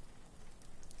reverse.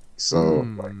 So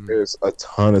like, there's a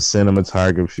ton of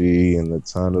cinematography and a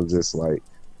ton of just like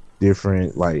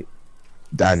different like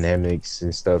dynamics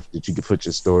and stuff that you could put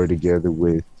your story together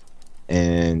with.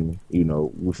 And, you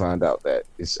know, we find out that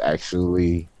it's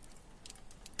actually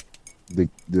the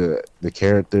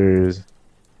characters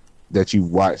that you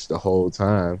watched the whole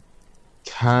time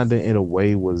kind of in a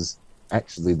way was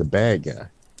actually the bad guy.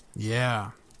 Yeah,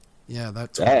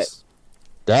 that twist.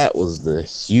 That was the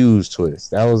huge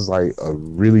twist. That was like a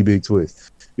really big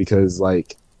twist, because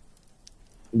like,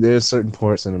 there's certain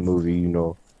parts in the movie, you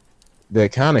know,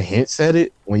 that kind of hints at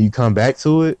it when you come back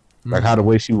to it. Like how the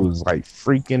way she was like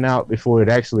freaking out before it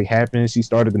actually happened. She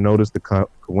started to notice the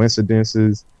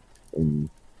coincidences, and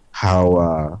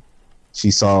how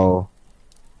she saw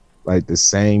like the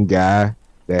same guy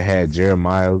that had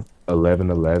Jeremiah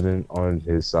 11:11 on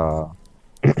his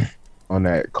on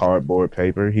that cardboard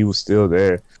paper. He was still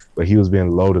there, but he was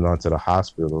being loaded onto the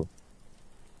hospital,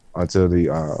 onto the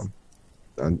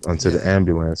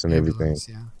ambulance and everything.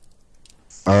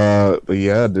 Yeah. But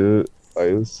yeah, dude, like,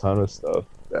 it was a ton of stuff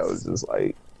that was just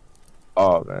like,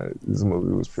 oh man, this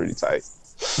movie was pretty tight.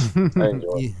 I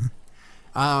enjoyed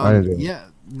it. Yeah,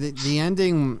 the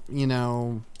ending, you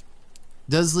know,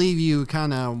 does leave you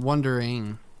kind of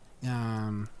wondering,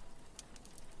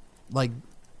 like,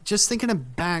 just thinking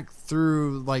back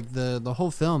through like the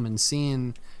whole film and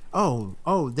seeing,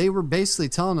 oh, they were basically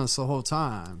telling us the whole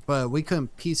time, but we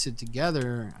couldn't piece it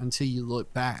together until you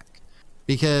look back,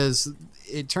 because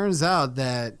it turns out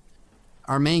that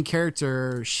our main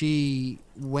character, she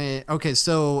went, okay,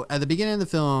 so at the beginning of the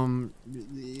film,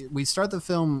 we start the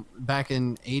film back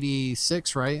in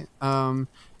 86, right?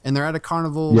 And they're at a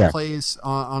carnival place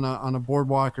on a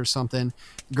boardwalk or something.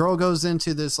 Girl goes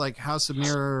into this like House of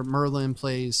Merlin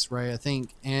place, right? I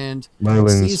think, and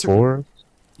Merlin's Forest.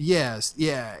 Yes,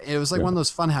 yeah. It was like one of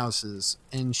those fun houses,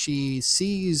 and she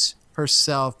sees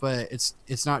herself, but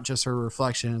it's not just her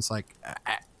reflection. It's like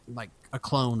a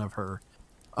clone of her.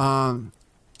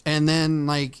 And then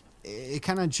like it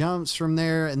kind of jumps from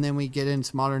there, and then we get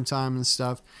into modern time and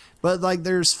stuff. But like,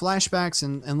 there's flashbacks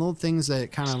and little things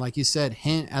that kind of, like you said,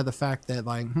 hint at the fact that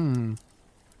like,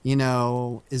 you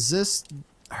know, is this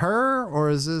her, or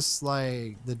is this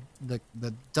like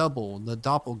the double, the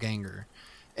doppelganger?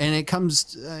 And it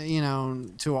comes, you know,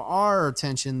 to our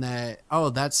attention that, oh,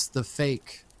 that's the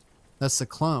fake, that's the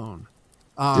clone.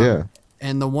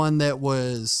 And the one that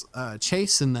was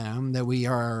chasing them, that we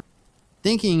are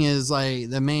thinking is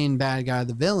like the main bad guy,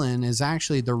 the villain, is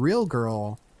actually the real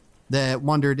girl that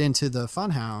wandered into the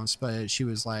funhouse, but she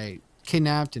was like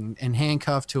kidnapped and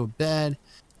handcuffed to a bed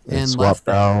and swapped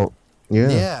out.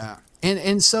 Yeah.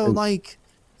 And so like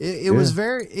it was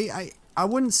very, I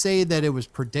wouldn't say that it was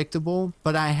predictable,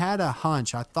 but I had a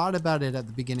hunch. I thought about it at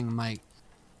the beginning. I'm like,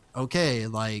 okay,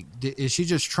 like, is she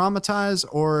just traumatized,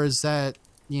 or is that,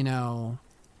 you know,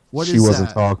 what is that? She wasn't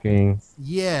talking.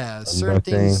 Yeah, certain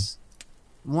things.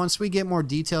 Once we get more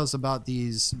details about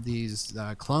these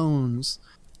clones,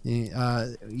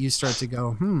 you start to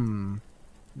go,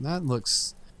 that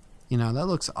looks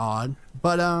odd.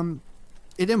 But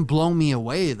it didn't blow me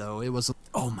away though. It was,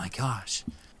 oh my gosh,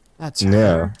 that's her.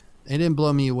 Yeah. It didn't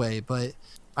blow me away, but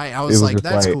I was like,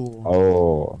 that's like, cool.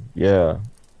 Oh yeah,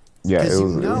 yeah. It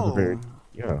was very,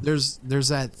 There's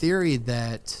that theory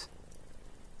that,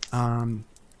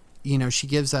 you know, she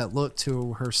gives that look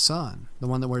to her son, the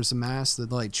one that wears the mask, the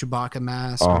like Chewbacca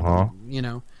mask, you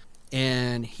know,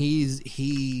 and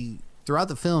he throughout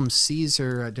the film sees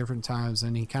her at different times,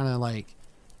 and he kind of like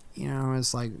you know,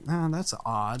 it's like, oh, that's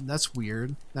odd. That's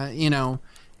weird. You know,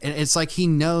 and it's like he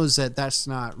knows that that's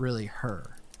not really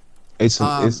her. It's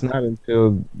not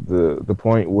until the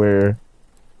point where,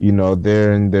 you know,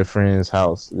 they're in their friend's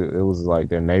house. It was like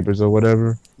their neighbors or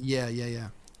whatever. Yeah.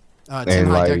 Tim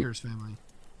And, like, Heidecker's family.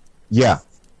 Yeah,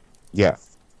 yeah,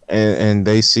 and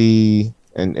they see,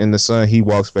 and the son, he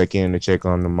walks back in to check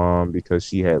on the mom because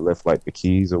she had left like the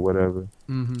keys or whatever,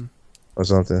 Mm-hmm. or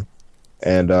something,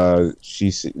 and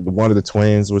one of the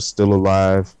twins was still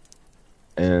alive,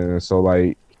 and so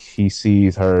like he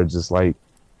sees her just like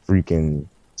freaking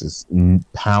just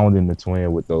pounding the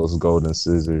twin with those golden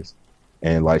scissors,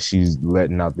 and like she's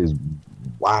letting out this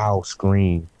wow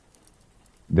scream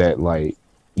that, like,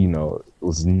 you know,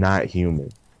 was not human.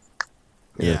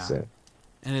 Yeah.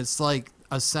 And it's like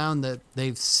a sound that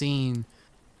they've seen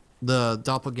the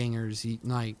doppelgangers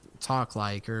like talk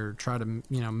like or try to,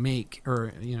 you know, make,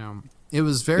 or, you know, it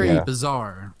was very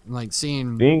bizarre, like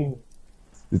seeing.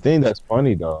 The thing that's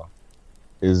funny though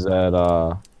is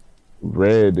that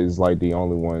Red is like the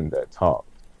only one that talks.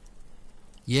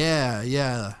 Yeah.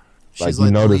 She's Like, you like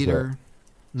the notice leader.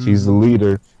 that. She's the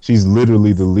leader. She's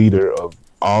literally the leader of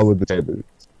all of the tethers.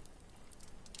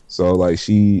 So like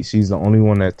she's the only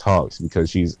one that talks because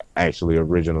she's actually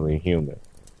originally human.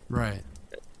 Right.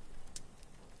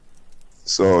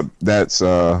 So that's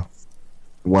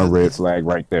one red flag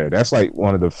right there. That's like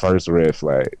one of the first red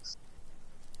flags.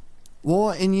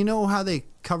 Well, and you know how they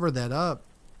cover that up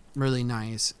really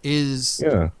nice is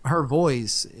her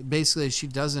voice. Basically, she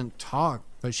doesn't talk,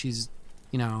 but she's,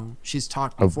 you know, she's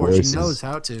talked Her before. She voice knows is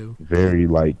how to. Very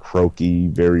like croaky,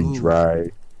 very dry.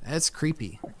 That's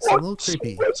creepy. It's a little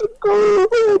creepy.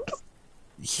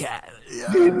 Yeah.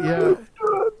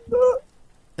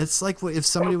 It's like if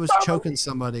somebody was choking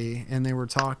somebody and they were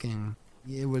talking,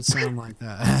 it would sound like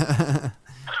that.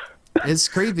 It's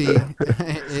creepy.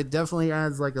 It definitely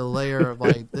adds like a layer of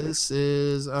like, this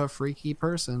is a freaky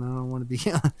person I don't want to be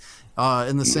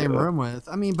in the same room with.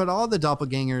 I mean, but all the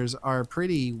doppelgangers are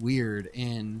pretty weird,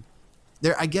 and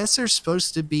I guess they're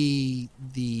supposed to be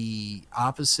the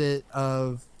opposite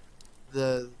of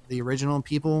the original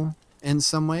people in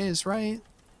some ways, right?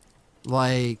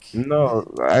 Like,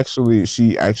 no, actually,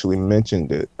 she actually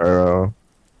mentioned it.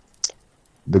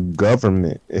 The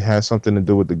government, it has something to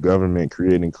do with the government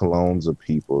creating clones of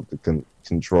people to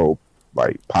control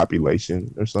like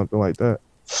population or something like that.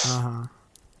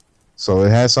 So it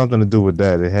has something to do with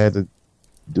that. It had to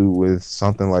do with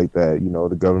something like that. You know,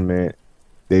 the government,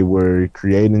 they were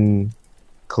creating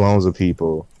clones of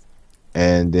people,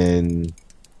 and then,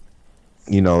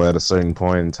 you know, at a certain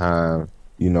point in time,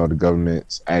 you know, the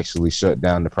government actually shut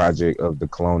down the project of the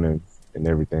cloning and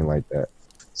everything like that.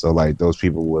 So like those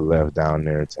people were left down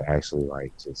there to actually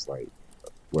like just like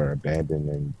were abandoned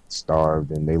and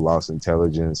starved, and they lost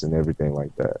intelligence and everything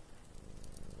like that.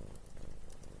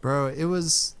 Bro,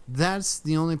 that's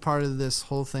the only part of this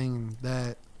whole thing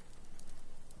that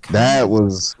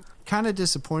was kind of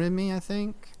disappointed me, I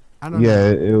think. I don't know. Yeah,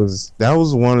 that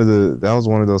was one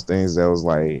of those things that was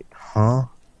like, huh?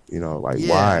 You know, like,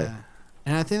 why?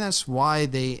 And I think that's why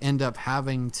they end up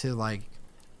having to like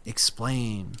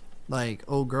explain, like,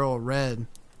 old girl Red,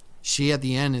 she at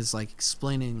the end is like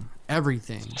explaining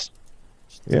everything.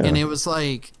 Yeah. And it was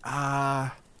like,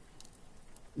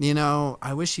 you know,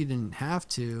 I wish you didn't have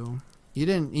to. You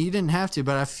didn't have to,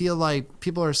 but I feel like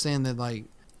people are saying that like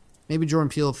maybe Jordan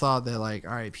Peele thought that like,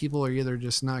 all right, people are either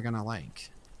just not gonna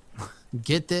like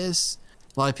get this.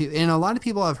 A lot of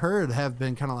people I've heard have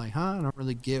been kind of like, huh, I don't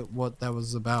really get what that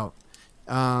was about.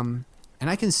 And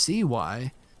I can see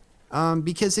why.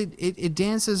 Because it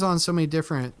dances on so many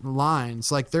different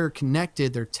lines. Like they're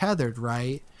connected, they're tethered,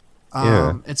 right?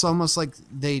 It's almost like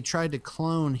they tried to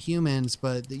clone humans,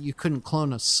 but you couldn't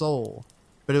clone a soul.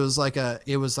 But it was like an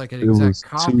exact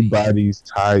copy. Two bodies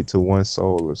tied to one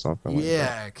soul or something.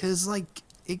 Yeah, because like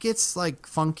it gets like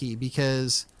funky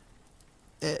because,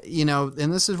 you know,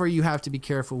 and this is where you have to be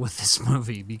careful with this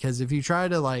movie, because if you try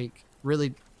to like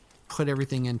really put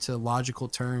everything into logical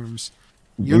terms,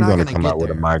 you're not gonna come out with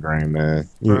a migraine, man.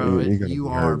 Bro, you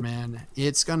are, man.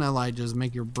 It's gonna like just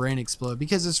make your brain explode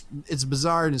because it's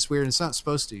bizarre and it's weird and it's not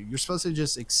supposed to. You're supposed to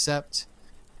just accept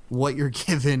what you're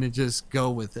given and just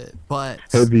go with it. But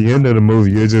at the end of the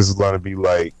movie, you're just gonna be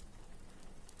like,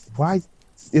 why?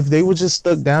 If they were just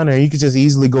stuck down there, you could just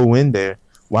easily go in there.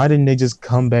 Why didn't they just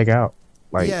come back out?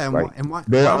 Like, yeah, and why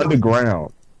they're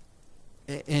underground?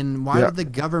 And why did the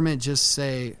government just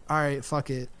say, "All right, fuck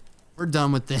it, we're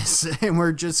done with this," and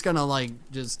we're just gonna like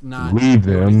just not leave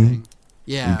them? do anything?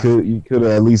 Yeah. You could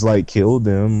have at least like killed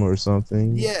them or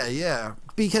something. Yeah.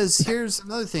 Because here's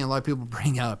another thing a lot of people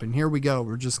bring up, and here we go.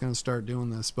 We're just gonna start doing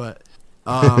this, but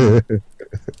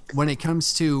when it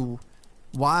comes to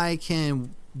why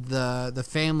can the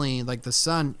family, like the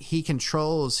son, he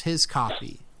controls his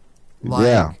copy. Like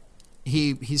Yeah.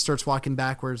 he starts walking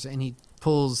backwards and he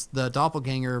pulls the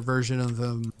doppelganger version of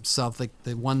himself, like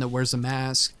the one that wears a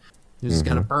mask, who's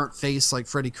got a burnt face like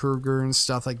Freddy Krueger and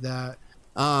stuff like that.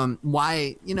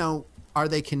 Why, are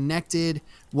they connected?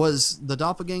 Was the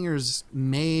doppelgangers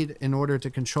made in order to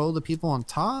control the people on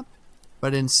top,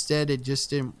 but instead it just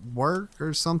didn't work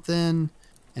or something?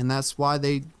 And that's why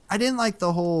I didn't like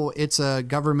the whole it's a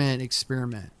government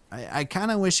experiment. I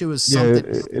kind of wish it was something.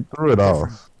 It threw it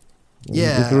off.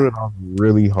 Yeah. It threw it off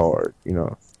really hard,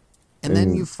 And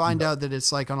then you find out that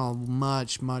it's like on a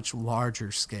much, much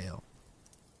larger scale.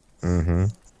 Mm-hmm.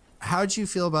 How'd you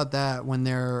feel about that when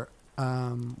they're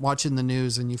watching the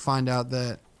news and you find out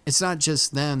that it's not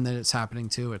just them that it's happening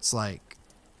to? It's like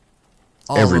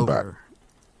all Everybody. over.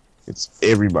 It's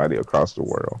everybody across the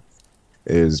world.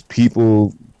 Is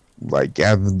people like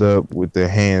gathered up with their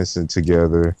hands and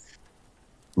together,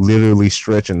 literally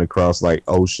stretching across like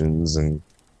oceans and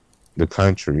the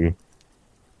country.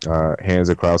 Hands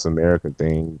across America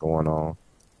thing going on.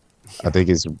 I think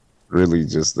it's really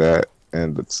just that.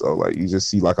 And so like you just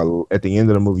see like at the end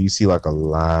of the movie you see like a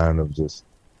line of just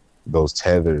those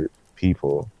tethered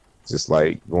people just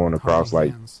like going across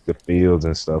Holding like hands. the fields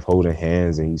and stuff, holding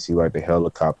hands, and you see like the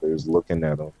helicopters looking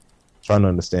at them, trying to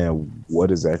understand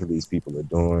what exactly these people are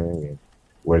doing and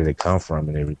where do they come from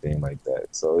and everything like that.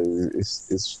 So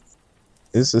it's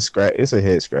a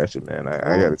head scratcher, man.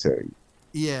 I gotta tell you.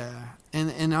 Yeah.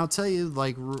 And I'll tell you,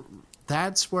 like,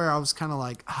 that's where I was kind of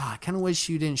like, I kind of wish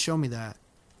you didn't show me that.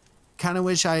 Kind of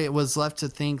wish I was left to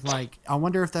think, like, I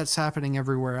wonder if that's happening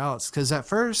everywhere else. Because at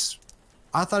first,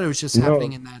 I thought it was just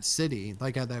happening in that city,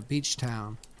 like at that beach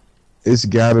town. It's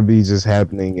got to be just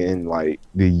happening in like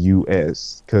the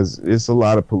U.S. because it's a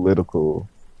lot of political,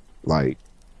 like,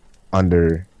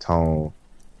 undertone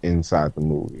inside the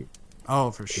movie.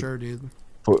 Oh, for sure, dude.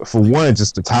 For one,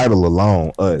 just the title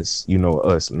alone, us,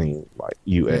 us mean like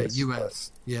U.S. Yeah,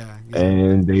 U.S. Yeah.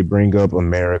 And they bring up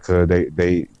America.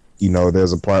 They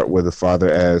there's a part where the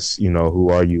father asks, who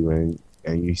are you? And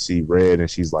you see Red, and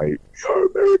she's like,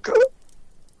 "You're America.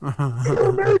 You're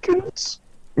Americans."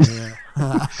 Yeah.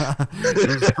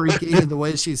 It was freaky the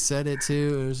way she said it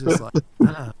too. It was just like,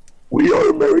 "We are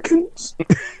Americans."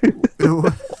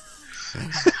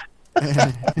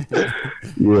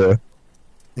 Yeah.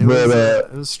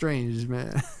 It was strange,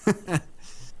 man.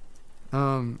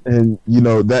 And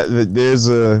that there's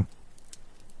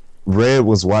Red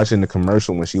was watching the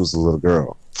commercial when she was a little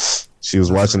girl. She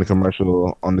was watching the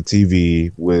commercial on the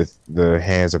TV with the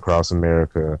Hands Across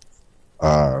America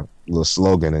little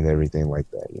slogan and everything like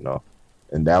that,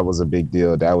 and that was a big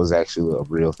deal. That was actually a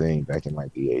real thing back in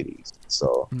like the 80s.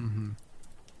 So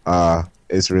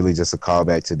it's really just a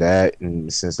callback to that,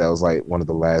 and since that was like one of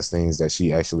the last things that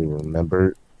she actually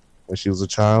remembered when she was a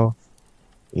child,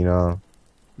 and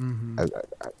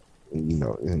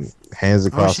Hands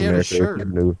Across she had a America, shirt,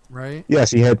 knew, right? yeah,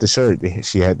 she had the shirt.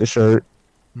 She had the shirt,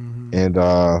 and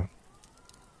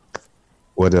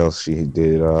what else she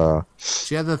did?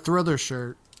 She had the Thriller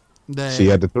shirt. She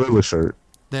had the Thriller shirt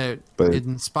that but it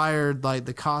inspired like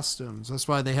the costumes. That's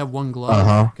why they have one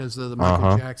glove because of the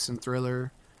Michael Jackson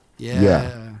Thriller.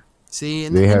 Yeah. See,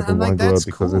 and they and had the I'm one like, glove that's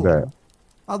because cool. of that.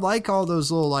 I like all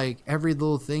those little like every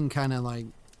little thing kind of like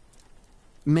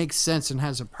makes sense and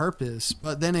has a purpose,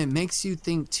 but then it makes you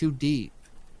think too deep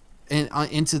and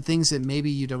into things that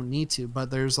maybe you don't need to. But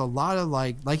there's a lot of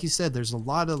like you said, there's a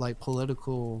lot of like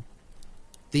political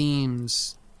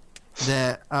themes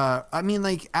that I mean,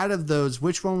 like out of those,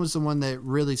 which one was the one that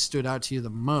really stood out to you the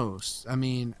most? I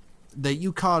mean, that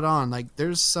you caught on. Like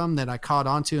there's some that I caught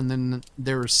on to, and then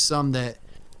there were some that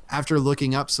after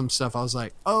looking up some stuff I was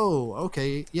like, oh,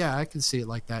 okay, yeah, I can see it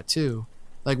like that too.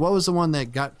 Like what was the one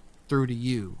that got through to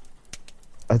you?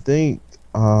 I think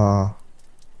the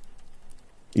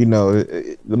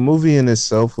movie in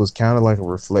itself was kind of like a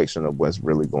reflection of what's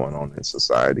really going on in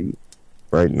society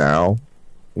right now,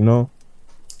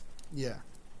 Yeah.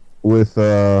 with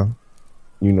there's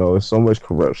so much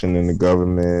corruption in the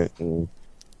government, and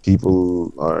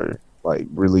people are like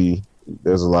really,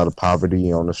 there's a lot of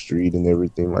poverty on the street and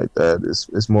everything like that.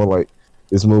 It's more like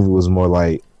this movie was more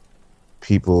like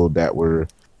people that were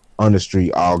on the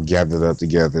street all gathered up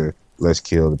together. Let's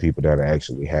kill the people that are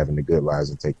actually having the good lives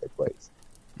and take their place.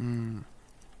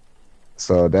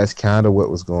 So that's kind of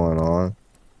what was going on,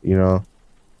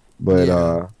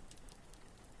 but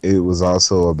it was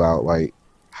also about like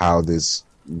how this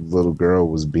little girl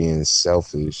was being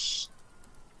selfish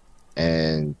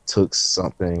and took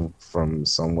something from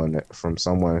someone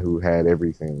who had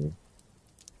everything,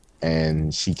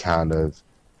 and she kind of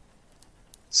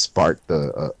sparked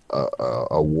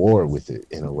a war with it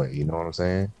in a way. You know what I'm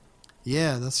saying?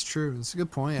 Yeah, that's true. That's a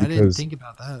good point. I didn't Because think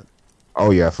about that.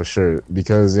 oh yeah, for sure.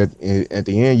 Because at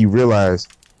the end, you realize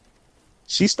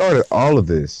she started all of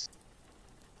this.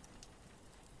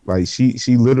 Like she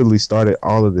literally started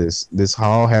all of this. This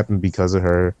all happened because of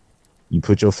her. You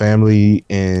put your family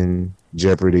in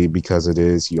jeopardy because of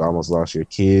this. You almost lost your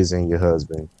kids and your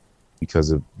husband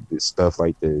because of this stuff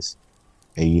like this.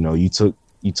 And you know, you took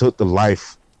the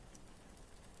life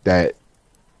that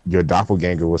your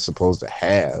doppelganger was supposed to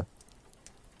have,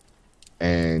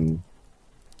 and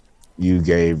you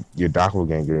gave your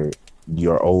doppelganger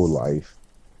your old life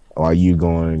while you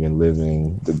going and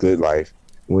living the good life.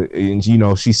 And you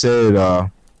know, she said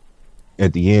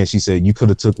at the end, she said, "You could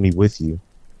have took me with you.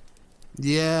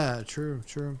 Yeah, true.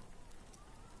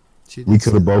 She We did could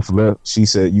say have that. both left." She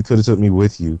said, "You could have took me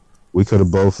with you. We could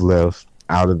have both left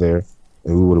out of there,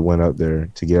 and we would have went up there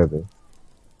together."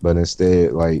 But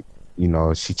instead, like, you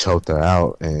know, she choked her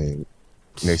out, and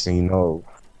next thing you know,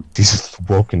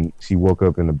 she woke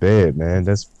up in the bed, man.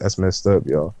 That's messed up,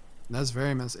 y'all. That's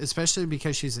very messed, especially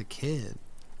because she's a kid.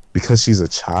 Because she's a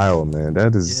child, man.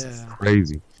 That is Yeah.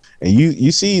 crazy. And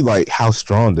you see like how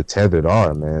strong the tethered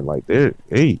are, man. Like they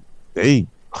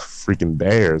freaking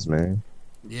bears, man.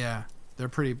 Yeah, they're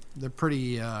pretty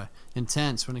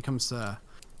intense when it comes to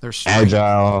their strength.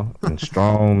 Agile and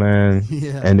strong, man.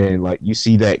 Yeah. And then like you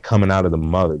see that coming out of the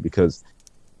mother, because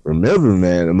remember,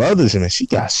 man, the mother's, man, she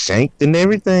got shanked and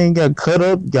everything, got cut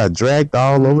up, got dragged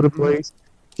all over the place,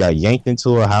 got yanked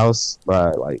into a house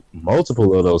by like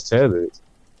multiple of those tethers.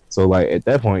 So like at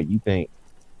that point you think,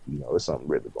 you know, there's something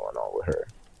really going on with her.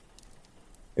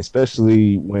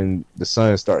 Especially when the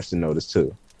son starts to notice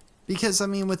too. Because I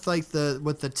mean, with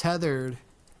the tethered,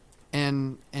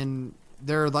 and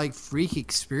they're like freak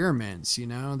experiments, you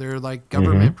know. They're like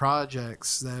government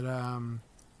projects that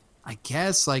I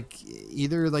guess like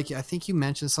either like I think you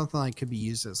mentioned something like could be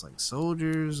used as like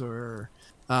soldiers or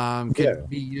could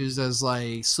be used as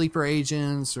like sleeper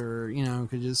agents, or you know,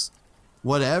 could just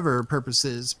whatever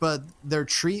purposes. But their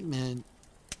treatment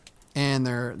and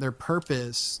their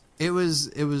purpose, it was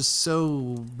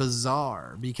so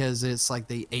bizarre because it's like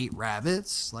they ate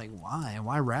rabbits. Like why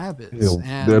rabbits? You know,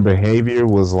 And their behavior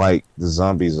was like the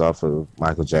zombies off of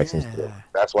Michael Jackson's film. yeah,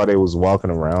 That's why they was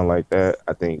walking around like that.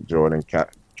 I think Jordan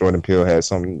Peele had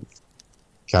some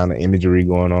kind of imagery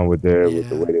going on with there with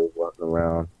the yeah. way they was walking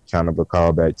around, kind of a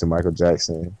callback to Michael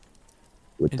Jackson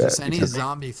with And that. just any Because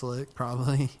zombie flick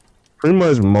probably. pretty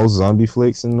much most zombie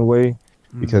flicks in a way,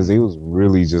 because Mhm. they was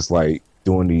really just like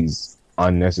doing these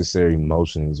unnecessary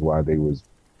motions while they was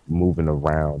moving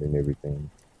around and everything,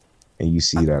 and you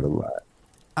see that a lot.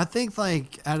 I think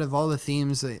like out of all the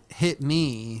themes that hit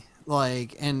me,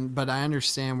 like, but I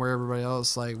understand where everybody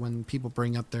else, like when people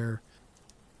bring up their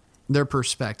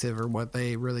perspective or what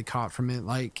they really caught from it.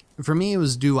 Like for me, it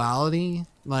was duality.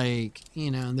 Like, you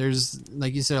know, there's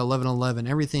like you said, 11:11,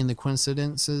 everything, the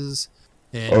coincidences,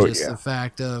 and Oh just yeah, the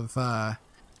fact of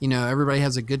you know, everybody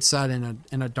has a good side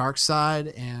and a dark side,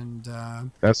 and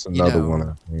that's you another know, one of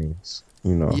the things.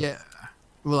 You know, yeah,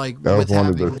 like that was with one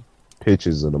of having. the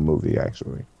pitches of the movie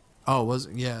actually. Oh, was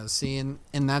it? Yeah. See, and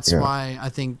that's Yeah. why I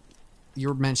think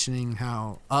you're mentioning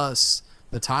how Us,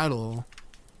 the title,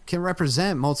 can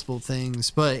represent multiple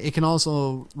things, but it can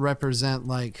also represent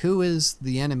like who is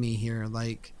the enemy here,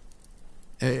 like,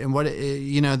 and what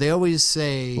you know. They always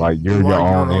say Like you're you your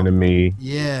are own enemy.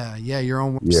 yeah, your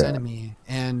own worst Yeah. enemy,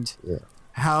 and Yeah.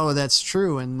 how that's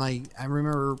true. And like I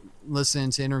remember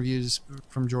listening to interviews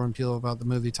from Jordan Peele about the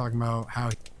movie, talking about how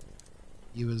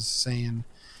he was saying,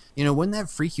 you know, wouldn't that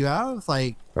freak you out if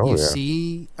like Oh you yeah.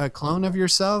 see a clone of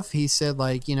yourself? He said,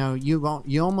 like, you know, you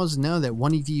almost know that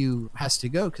one of you has to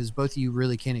go because both of you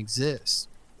really can't exist.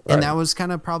 And Right. that was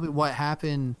kind of probably what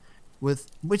happened with,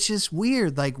 which is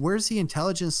weird. Like, where's the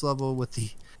intelligence level with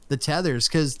the tethers?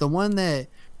 Because the one that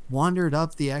wandered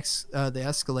up the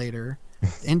escalator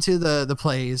into the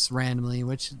place randomly,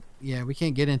 which yeah, we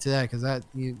can't get into that because that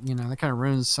you know that kind of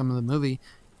ruins some of the movie.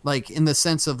 Like in the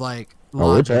sense of like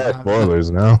Oh, we're past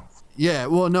spoilers now. yeah,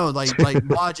 well, no, like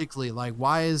logically, like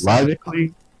why is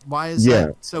Logically, yeah.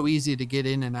 that so easy to get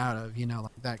in and out of? You know,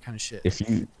 like that kind of shit. If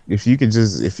you could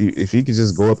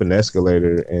just go up an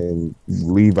escalator and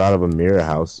leave out of a mirror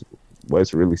house,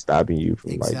 what's really stopping you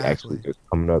from like actually Exactly. just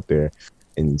coming up there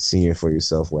and seeing for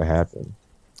yourself what happened?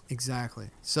 Exactly.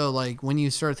 So like when you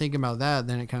start thinking about that,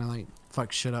 then it kind of like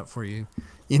fuck shit up for you.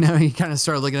 You know, you kind of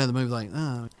start looking at the movie like,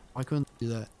 oh, why couldn't they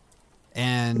do that?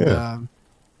 And Yeah.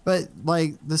 but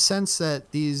like the sense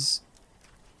that these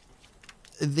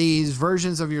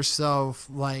versions of yourself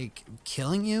like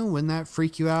killing you, wouldn't that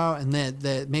freak you out? And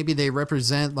that maybe they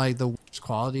represent like the worst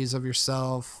qualities of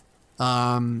yourself.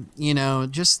 You know,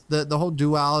 just the whole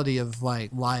duality of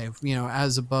like life, you know,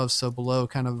 as above so below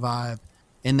kind of vibe.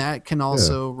 And that can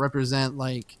also represent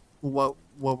like what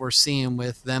we're seeing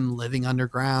with them living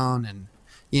underground. And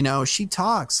you know, she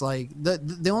talks like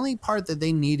the only part that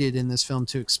they needed in this film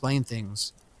to explain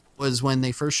things was when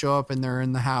they first show up and they're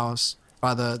in the house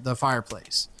by the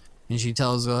fireplace, and she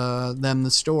tells them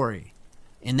the story,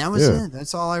 and that was it.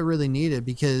 That's all I really needed,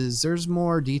 because there's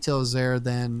more details there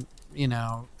than, you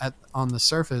know, on the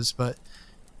surface. But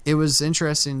it was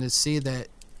interesting to see that,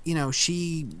 you know,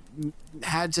 she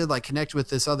had to like connect with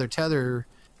this other tether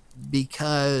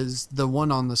because the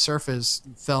one on the surface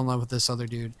fell in love with this other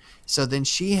dude. So then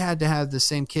she had to have the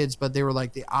same kids, but they were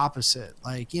like the opposite.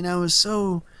 Like, you know, it was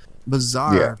so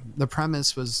bizarre. Yeah. The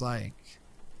premise was like,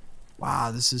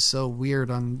 wow, this is so weird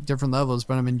on different levels,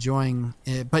 but I'm enjoying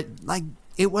it. But like,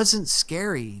 it wasn't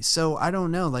scary. So I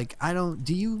don't know. Like,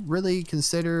 do you really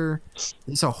consider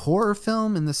this a horror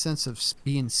film in the sense of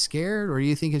being scared? Or do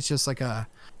you think it's just like a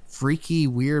freaky,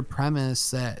 weird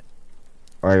premise that,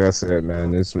 Like I said,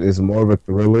 man, it's more of a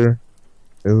thriller.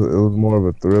 It was more of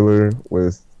a thriller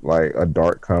with like a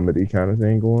dark comedy kind of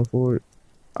thing going for it.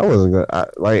 I wasn't gonna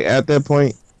like at that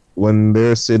point when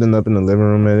they're sitting up in the living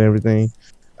room and everything.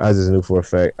 I just knew for a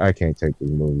fact I can't take this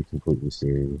movie completely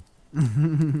serious.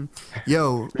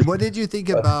 Yo, what did you think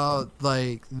about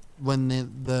like when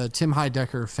the Tim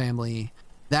Heidecker family?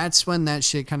 That's when that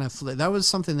shit kind of flipped. That was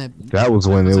something That was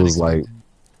when it was like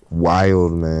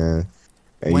wild, man.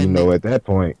 And When you know, they- at that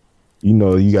point, you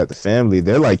know, you got the family.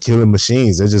 They're like killing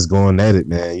machines. They're just going at it,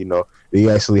 man. You know, they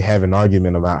actually have an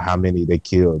argument about how many they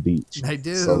killed each. They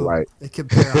do. So like, They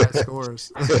compare high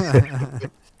scores.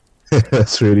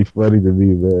 that's really funny to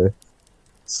me, man.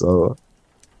 So,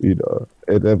 you know,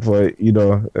 at that point, you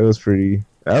know, it was pretty.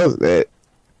 That was that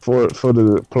for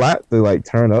the plot to like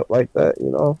turn up like that. You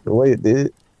know, the way it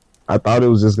did. I thought it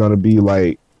was just gonna be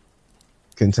like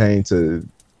contained to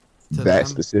that them?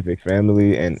 specific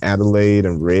family and Adelaide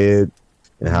and Red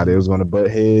and how they was gonna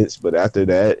butt heads. But after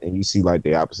that, and you see like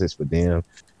the opposites for them,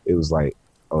 it was like,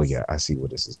 oh yeah, I see where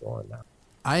this is going now.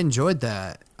 I enjoyed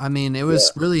that. I mean, it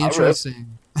was really I read-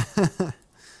 interesting.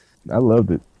 I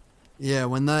loved it. Yeah,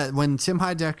 when Tim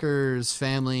Heidecker's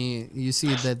family, you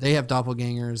see that they have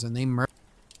doppelgangers and they murder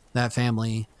that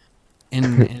family,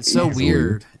 and it's so Easily.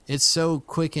 weird. It's so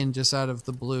quick and just out of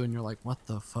the blue, and you're like, what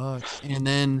the fuck? And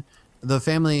then the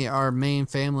family, our main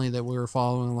family that we were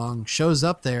following along, shows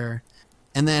up there,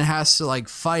 and then has to like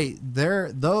fight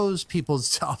those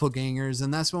people's doppelgangers,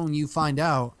 and that's when you find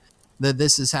out that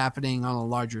this is happening on a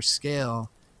larger scale.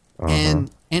 Uh-huh.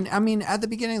 And I mean, at the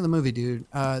beginning of the movie, dude,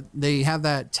 they have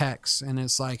that text, and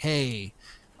it's like, hey,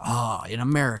 in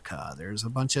America, there's a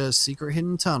bunch of secret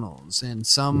hidden tunnels, and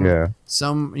some,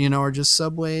 you know, are just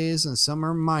subways, and some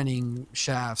are mining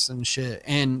shafts and shit.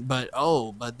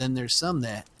 But then there's some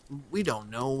that we don't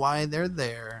know why they're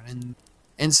there,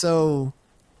 and so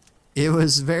it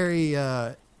was very,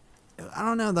 I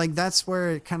don't know, like that's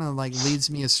where it kind of like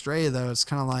leads me astray, though. It's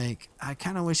kind of like I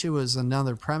kind of wish it was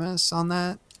another premise on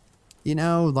that. You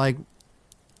know, like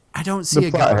I don't see The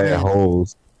a plot had government.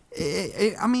 holes.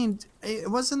 I mean, it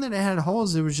wasn't that it had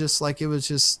holes. It was just like it was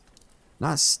just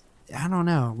not. I don't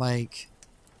know. Like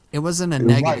it wasn't a It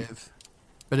was like- negative,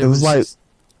 but it it was was like- just,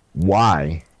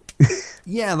 Why?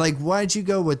 yeah. Like why'd you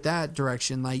go with that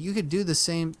direction? Like you could do the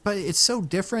same, but it's so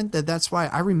different that's why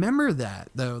I remember that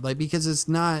though. Like because it's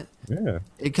not. Yeah.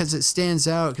 Because it stands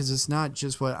out, because it's not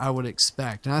just what I would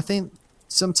expect. And I think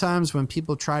sometimes when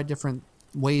people try different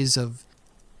ways of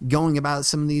going about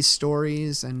some of these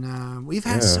stories, and we've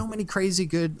had so many crazy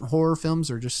good horror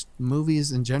films or just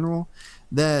movies in general,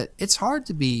 that it's hard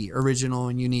to be original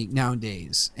and unique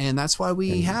nowadays. And that's why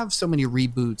we have so many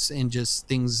reboots and just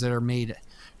things that are made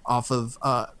off of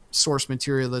source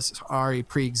material that's already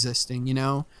pre-existing, you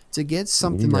know, to get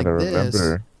something You like gotta this.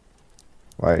 remember,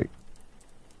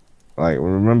 like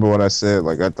remember what I said.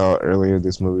 Like I thought earlier,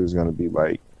 this movie was gonna be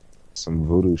like some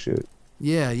voodoo shit.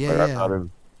 Yeah, Like, yeah.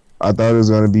 I thought it was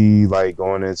gonna be like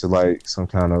going into like some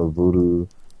kind of voodoo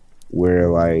where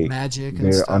like Magic and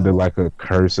they're stuff. under like a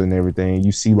curse and everything.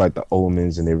 You see like the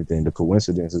omens and everything. The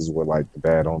coincidences were like the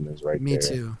bad omens right Me there.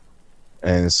 too.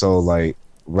 And so like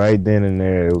right then and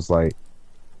there, it was like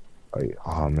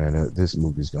oh man, this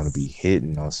movie's gonna be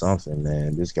hitting or something,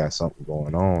 man. This got something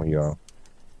going on, yo.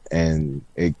 And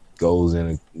it goes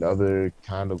in another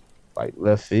kind of like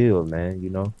left field,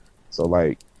 man. So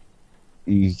like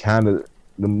you kind of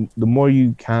the more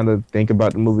you kind of think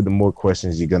about the movie, the more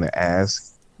questions you're gonna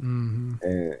ask, Mm-hmm.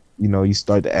 and you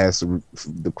start to ask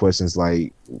the questions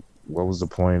like, what was the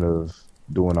point of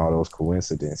doing all those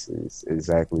coincidences?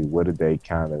 Exactly, what did they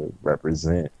kind of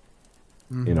represent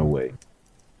in a way?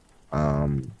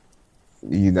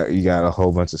 You got a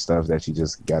whole bunch of stuff that you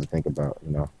just got to think about,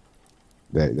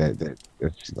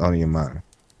 that's on your mind.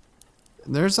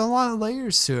 There's a lot of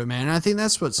layers to it, man. And I think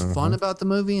that's what's fun Mhm. about the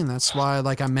movie, and that's why,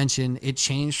 like I mentioned, it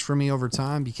changed for me over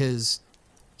time, because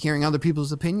hearing other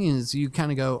people's opinions, you kind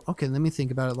of go, okay, let me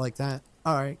think about it like that.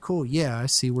 All right, cool. Yeah, I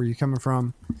see where you're coming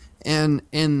from.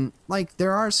 And like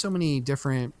there are so many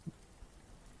different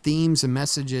themes and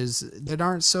messages that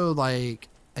aren't so like,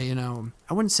 I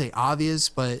wouldn't say obvious,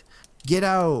 but Get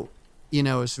Out,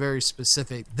 is very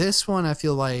specific. This one I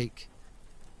feel like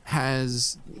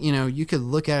has, you could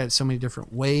look at it so many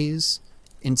different ways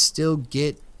and still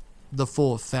get the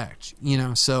full effect,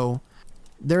 so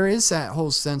there is that whole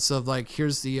sense of like,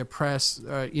 here's the oppressed,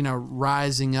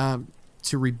 rising up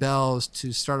to rebel,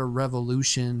 to start a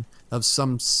revolution of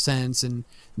some sense. And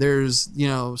there's,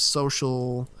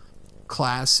 social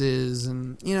classes,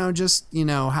 and, just,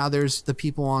 how there's the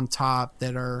people on top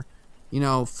that are,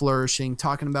 flourishing,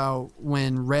 talking about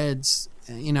when Reds,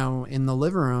 in the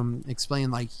living room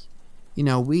explain like,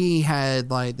 we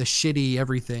had like the shitty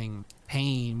everything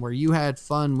pain, where you had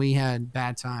fun, we had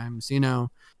bad times,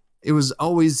 it was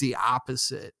always the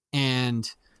opposite.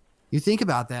 And you think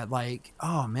about that, like,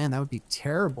 oh man, that would be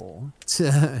terrible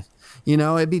to,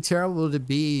 it'd be terrible to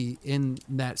be in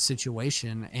that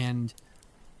situation, and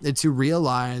to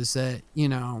realize that,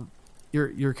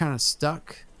 you're kind of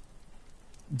stuck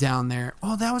down there.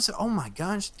 Oh my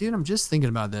gosh, dude, I'm just thinking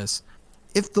about this.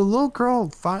 If the little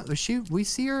girl, we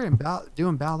see her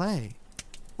doing ballet,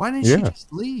 why didn't she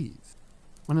just leave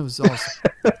when it was all?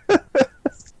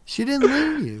 She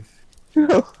didn't leave.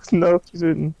 No, she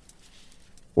didn't.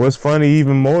 What's funny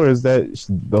even more is that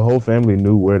the whole family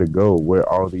knew where to go, where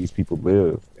all these people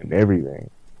live, and everything.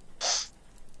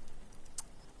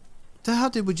 The hell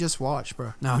did we just watch,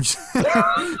 bro? No, I'm just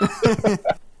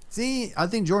see, I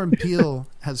think Jordan Peele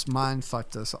has mind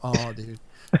fucked us all, dude.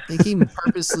 I think he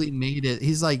purposely made it.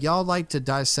 He's like, y'all like to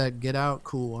dissect Get Out?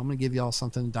 Cool. I'm gonna give y'all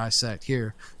something to dissect.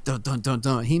 Here.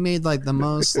 Don't. He made like the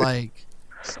most like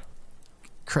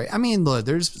I mean, look,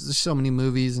 there's so many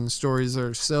movies and stories that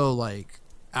are so like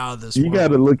out of this You world. got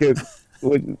to look at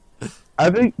like, I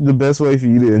think the best way for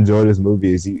you to enjoy this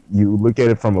movie is you look at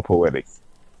it from a poetic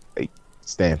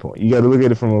standpoint. You got to look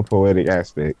at it from a poetic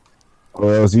aspect,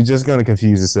 or else you're just gonna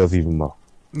confuse yourself even more.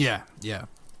 Yeah.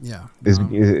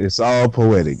 It's all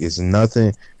poetic. It's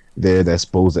nothing there that's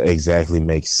supposed to exactly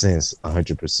make sense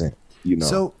 100%.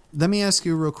 So let me ask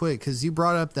you real quick, because you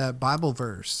brought up that Bible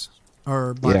verse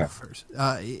verse.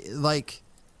 Like,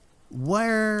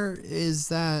 where is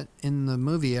that in the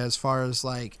movie? As far as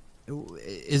like,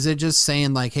 is it just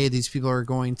saying like, hey, these people are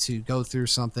going to go through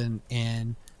something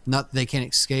and they can't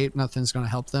escape, nothing's going to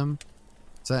help them?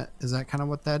 Is that kind of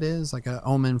what that is, like a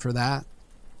omen for that?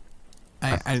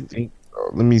 I think.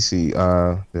 Let me see.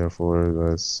 Therefore,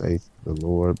 thus saith the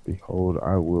Lord, behold,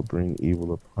 I will bring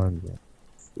evil upon them,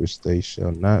 which they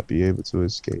shall not be able to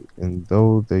escape. And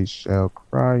though they shall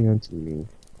cry unto me,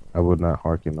 I will not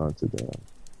hearken unto them.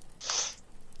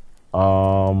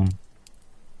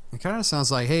 It kind of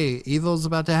sounds like, hey, evil's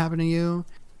about to happen to you,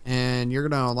 and you're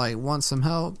gonna like want some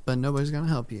help, but nobody's gonna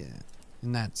help you,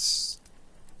 and that's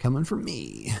coming from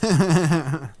me.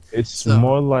 It's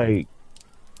more like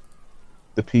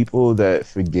the people that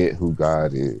forget who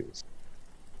God is,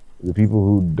 the people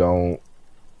who don't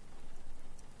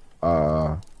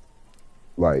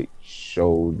like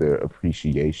show their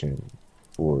appreciation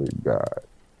for God.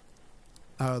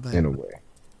 In a way,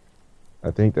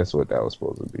 I think that's what that was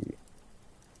supposed to be.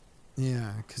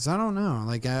 Yeah, because I don't know.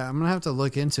 Like, I'm gonna have to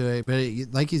look into it.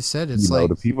 But like you said, it's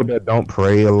the people that don't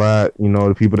pray a lot.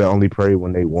 The people that only pray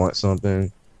when they want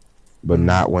something, but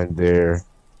not when they're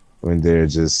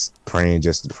just praying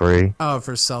just to pray. Oh,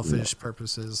 for selfish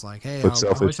purposes. Like, hey, I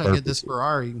wish I get this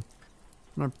Ferrari. I'm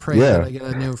gonna pray that I get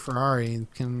a new Ferrari.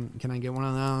 Can I get one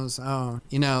of those? Oh,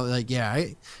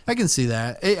 I can see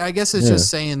that. I guess it's just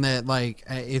saying that, like,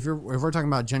 if we're talking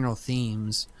about general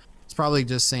themes, it's probably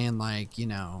just saying like,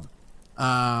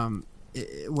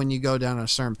 when you go down a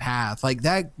certain path, like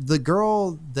that, the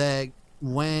girl that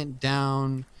went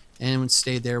down and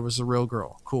stayed there was a real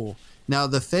girl. Cool. Now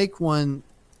the fake one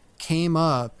came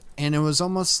up, and it was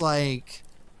almost like,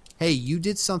 hey, you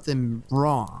did something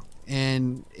wrong,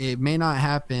 and it may not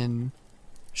happen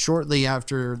shortly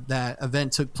after that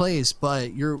event took place,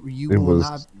 but you will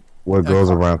not What goes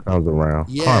around comes around.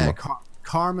 Yeah, Karma.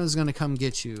 karma's gonna come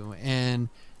get you, and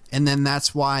then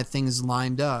that's why things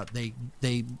lined up. They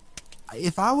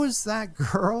if I was that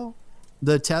girl,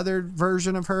 the tethered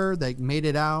version of her that made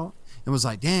it out and was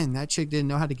like, dang, that chick didn't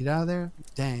know how to get out of there.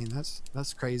 Dang,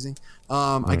 that's crazy.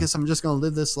 I guess I'm just gonna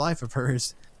live this life of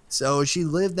hers. So she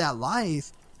lived that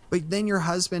life, but then your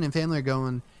husband and family are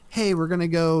going, hey, we're gonna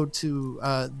go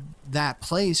to that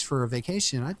place for a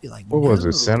vacation. I'd be like, What was no,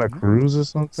 it? Santa no. Cruz or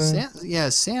something?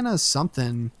 Santa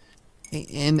something,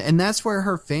 and that's where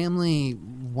her family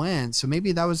went. So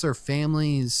maybe that was their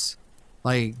family's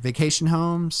like vacation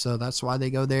home. So that's why they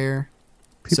go there.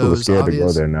 People so are it's scared to go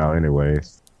obvious. there now,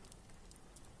 anyways.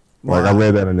 Like I Wow.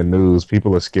 read that in the news.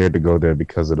 People are scared to go there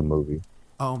because of the movie.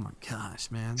 Oh my gosh,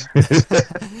 man.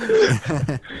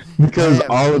 Because Yeah,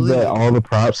 all of believe that, it. all the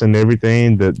props and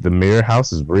everything, the mirror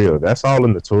house is real. That's all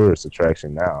in the tourist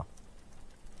attraction now.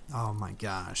 Oh my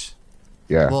gosh.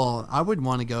 Yeah. Well, I wouldn't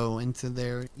want to go into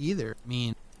there either.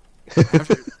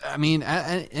 I mean,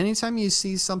 anytime you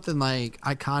see something like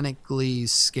iconically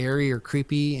scary or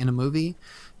creepy in a movie,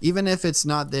 even if it's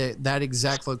not that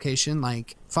exact location,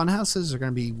 like fun houses are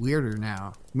going to be weirder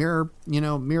now. Mirror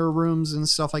rooms and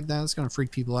stuff like that. It's going to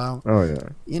freak people out. Oh yeah.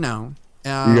 You know.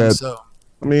 got- So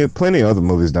I mean, plenty of other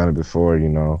movies done it before. You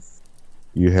know,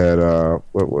 you had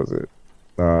what was it?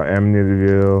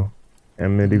 Amityville.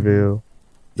 Amityville?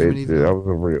 That was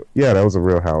a real. Yeah, that was a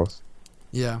real house.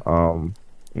 yeah.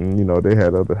 And, you know, they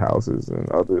had other houses and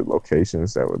other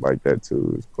locations that were like that too.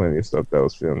 There's plenty of stuff that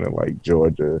was filmed in like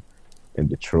Georgia and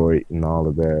Detroit and all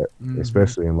of that, Mhm.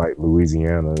 especially in like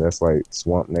Louisiana. That's like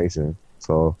Swamp Nation.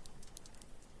 So,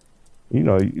 you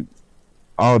know,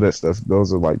 all that stuff.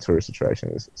 Those are like tourist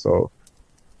attractions. So,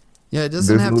 Yeah, it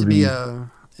doesn't this have to be movie-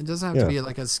 it doesn't have to be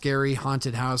like a scary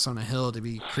haunted house on a hill to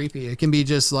be creepy. It can be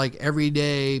just like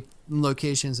everyday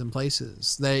locations and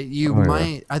places that you Oh, yeah.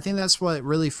 might I think that's what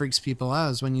really freaks people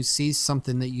out is when you see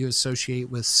something that you associate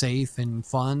with safe and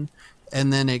fun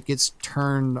and then it gets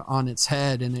turned on its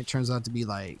head and it turns out to be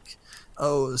like,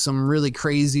 oh, some really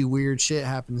crazy weird shit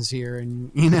happens here,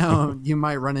 and you know, you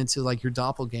might run into like your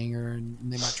doppelganger and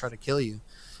they might try to kill you.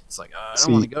 It's like, I don't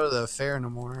See- want to go to the fair no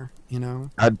more, you know.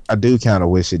 I do kind of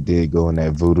wish it did go in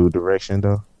that voodoo direction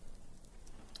though.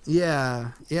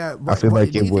 Yeah. I feel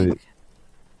like do it you would. think-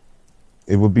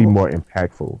 It would be more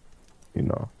impactful, you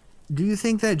know. Do you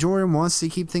think that Jordan wants to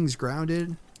keep things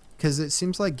grounded? Because it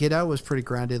seems like Get Out was pretty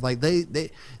grounded. Like they Yeah,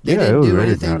 it didn't was do very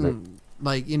anything. grounded.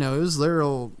 Like, you know, it was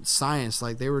literal science.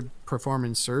 Like they were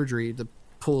performing surgery to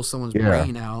pull someone's Yeah.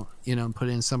 brain out, you know, and put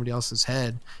it in somebody else's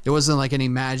head. It wasn't like any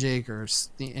magic or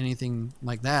anything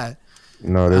like that.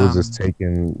 No, they was just Um,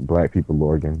 taking black people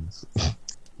organs.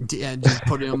 Yeah, just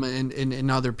put them in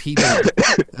other people,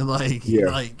 and Yeah.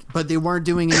 like, but they weren't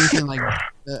doing anything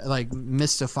like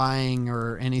mystifying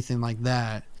or anything like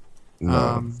that.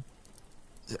 No.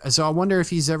 So I wonder if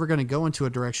he's ever going to go into a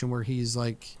direction where he's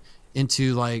like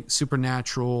into like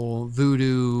supernatural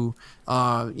voodoo,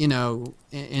 you know,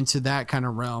 into that kind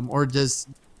of realm, or does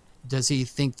he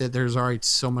think that there's already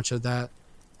so much of that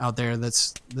out there?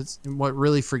 That's what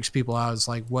really freaks people out is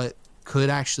like what could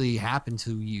actually happen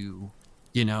to you.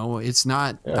 You know, it's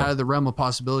not Yeah. out of the realm of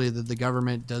possibility that the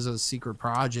government does a secret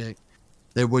project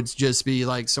that would just be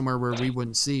like somewhere where we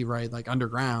wouldn't see, right? Like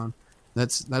underground.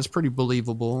 That's pretty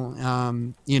believable.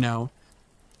 You know,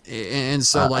 and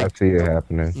so I like, see it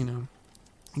happening. you know,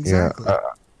 exactly.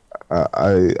 Yeah,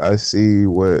 I see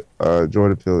what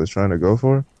Jordan Peele is trying to go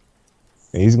for,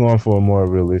 and he's going for a more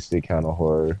realistic kind of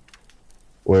horror,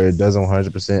 where it doesn't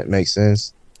 100% make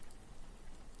sense,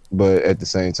 but at the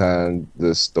same time,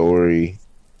 the story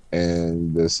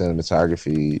and the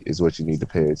cinematography is what you need to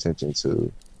pay attention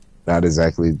to, not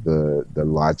exactly the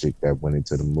logic that went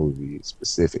into the movie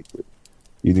specifically.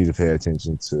 You need to pay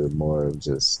attention to more of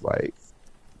just like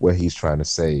what he's trying to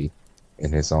say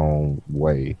in his own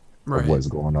way Right. of what's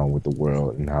going on with the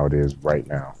world and how it is right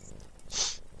now.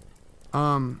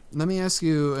 Let me ask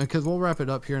you, because we'll wrap it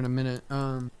up here in a minute.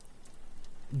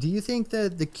 Do you think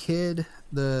that the kid,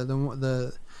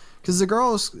 because the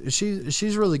girl's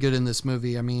she's really good in this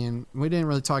movie. I mean, we didn't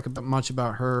really talk much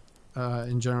about her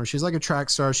in general. She's like a track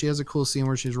star. She has a cool scene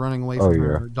where she's running away from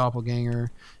her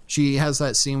doppelganger. She has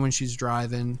that scene when she's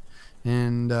driving,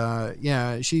 and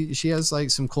yeah, she has like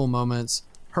some cool moments.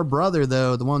 Her brother,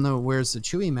 though, the one that wears the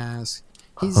Chewie mask,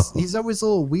 he's always a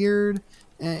little weird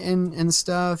and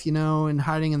stuff, you know, and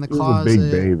hiding in the He was closet. a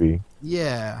big baby.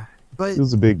 Yeah, but He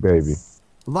was a big baby.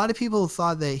 a lot of people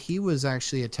thought that he was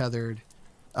actually a tethered.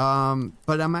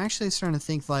 But I'm actually starting to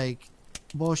think like,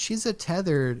 well, she's a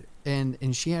tethered and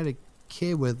she had a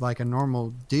kid with like a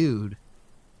normal dude.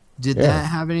 Did Yeah. that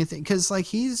have anything? Because like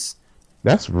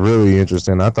That's really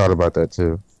interesting. I thought about that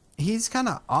too. he's kind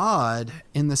of odd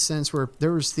in the sense where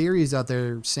there was theories out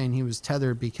there saying he was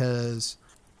tethered because,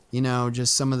 you know,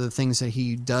 just some of the things that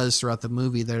he does throughout the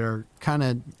movie that are kind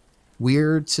of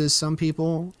weird to some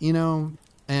people, you know,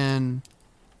 and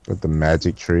With the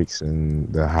magic tricks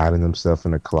and the hiding himself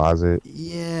in the closet.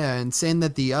 yeah, and saying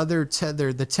that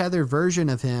the tether version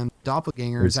of him,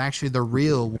 doppelganger, is actually the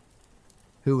real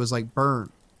who was like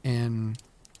burnt and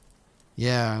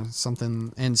yeah,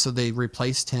 something, and so they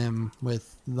replaced him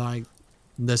with like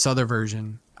this other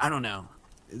version. I don't know.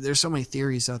 There's so many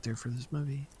theories out there for this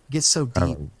movie. It gets so I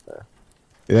deep. don't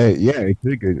know. Yeah, it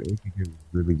could get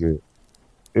really good.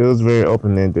 It was very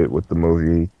open ended with the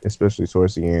movie, especially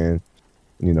towards the end.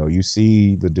 You know, you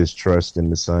see the distrust in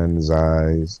the son's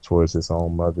eyes towards his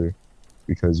own mother,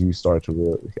 because you start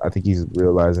to I think he's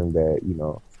realizing that, you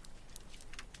know,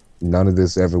 none of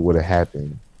this ever would have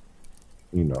happened,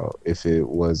 you know, if it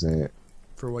wasn't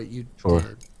For what you For-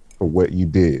 did. for what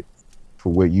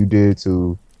you did,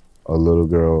 to a little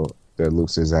girl that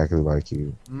looks exactly like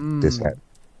you. This happened.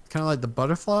 Kind of like the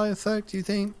butterfly effect, do you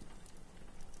think?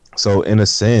 So in a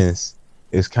sense,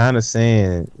 it's kind of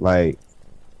saying like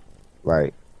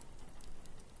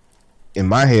in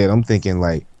my head, I'm thinking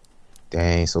like,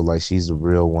 dang, so like she's the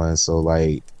real one. So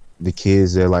like the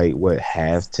kids are like what,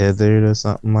 half tethered or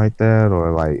something like that,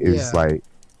 or like it's Yeah. like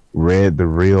Red the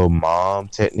real mom,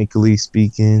 technically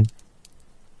speaking,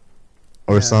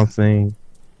 or Yeah. something.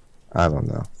 I don't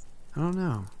know. I don't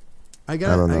know. I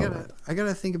don't know.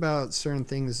 gotta think about certain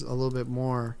things a little bit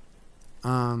more.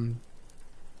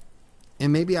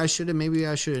 And maybe I should, and maybe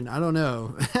I shouldn't. I don't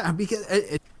know. Because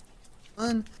it's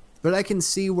fun, but I can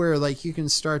see where like you can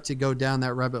start to go down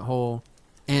that rabbit hole,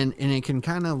 and it can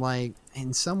kind of like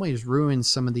in some ways ruin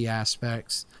some of the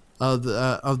aspects of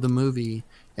the movie,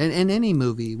 and in any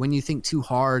movie when you think too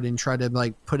hard and try to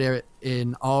like put it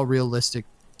in all realistic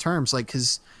terms, like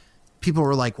because people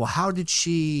were like, well, how did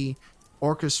she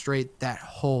orchestrate that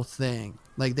whole thing?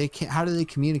 Like they can't. How do they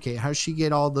communicate? How did she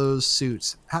get all those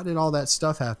suits? How did all that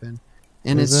stuff happen?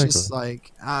 And it's just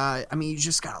like, I mean, you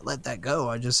just gotta let that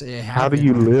go. It How do happened.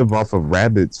 you live off of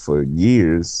rabbits for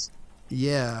years?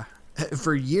 Yeah,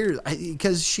 for years.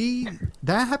 Because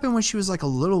that happened when she was like a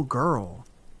little girl.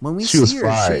 When we She see was her,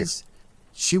 5.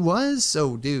 she was.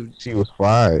 So, dude, She was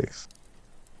 5.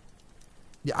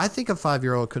 yeah, I think a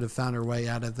 5-year-old could have found her way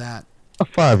out of that. A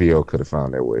 5-year-old could have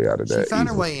found their way out of She that. found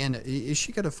her easily. way in it.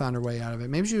 She could have found her way out of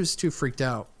it. Maybe she was too freaked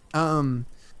out.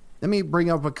 Let me bring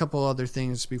up a couple other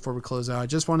things before we close out. I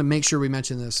just want to make sure we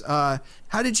mention this. How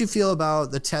did you feel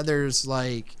about the tethers?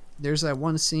 Like, there's that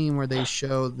one scene where they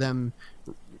show them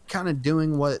kind of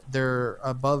doing what their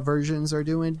above versions are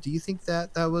doing. Do you think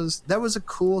that was a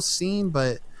cool scene?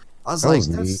 But I was That like,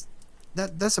 was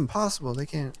neat. that's impossible. They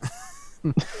can't.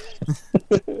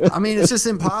 I mean, it's just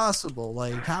impossible.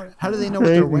 Like, how do they know what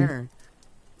they're Crazy. wearing?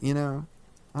 You know,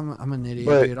 I'm an idiot,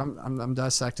 But- dude. I'm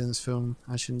dissecting this film.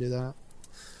 I shouldn't do that.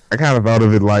 I kind of thought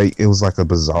of it like it was like a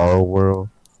Bizarro world.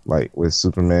 Like with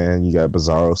Superman, you got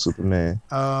Bizarro Superman.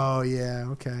 Oh yeah,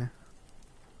 okay.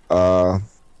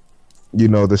 You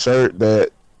know, the shirt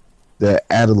that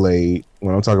Adelaide,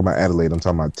 when I'm talking about Adelaide, I'm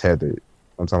talking about Tethered.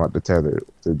 I'm talking about the Tethered,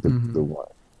 the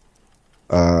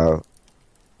one.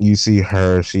 You see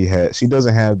her, she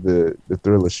doesn't have the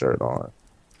Thriller shirt on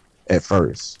at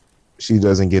first. She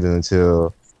doesn't get it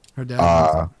until Her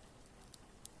dad.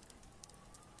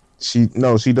 she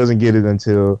doesn't get it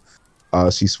until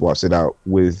she swaps it out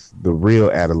with the real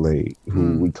Adelaide,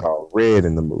 who we call Red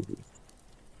in the movie.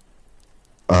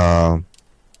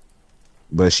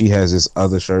 But she has this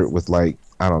other shirt with like,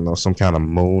 I don't know, some kind of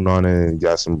moon on it and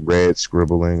got some red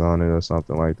scribbling on it or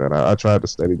something like that. I tried to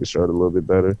study the shirt a little bit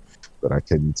better, but I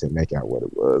couldn't make out what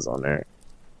it was on there.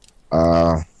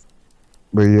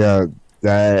 But yeah,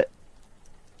 that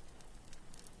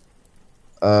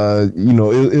you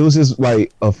know, it was just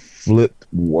like a flipped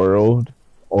world,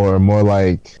 or more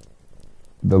like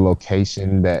the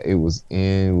location that it was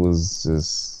in was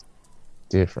just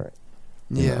different.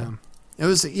 Yeah. It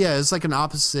was like an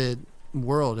opposite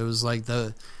world. It was like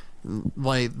they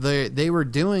were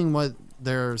doing what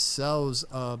their selves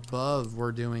above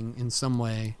were doing in some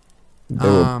way. They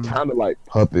were kind of like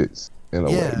puppets in a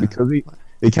way, Yeah. because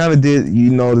they kind of did. You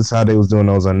notice how they was doing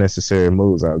those unnecessary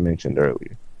moves I mentioned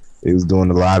earlier. It was doing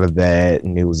a lot of that,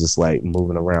 and it was just like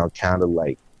moving around, kind of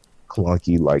like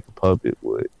clunky, like a puppet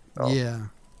would. You know? Yeah. It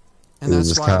And was that's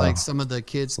just why kinda like some of the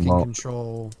kids can long.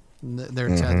 control their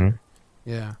Mhm. tether.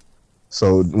 Yeah.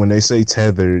 So when they say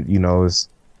tethered, you know, it's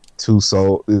two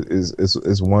soul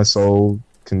is one soul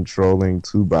controlling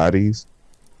two bodies.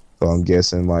 So I'm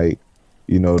guessing like,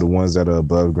 you know, the ones that are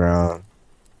above ground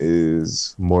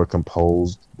is more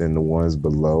composed than the ones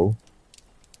below,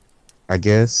 I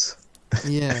guess.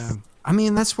 Yeah. I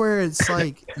mean, that's where it's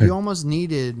like you almost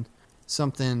needed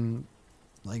something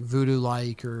like voodoo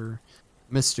like or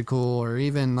mystical, or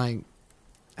even like,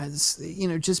 as you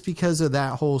know, just because of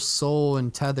that whole soul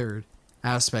and tethered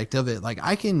aspect of it. Like,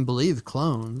 I can believe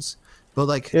clones, but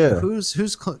like Yeah.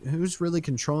 who's really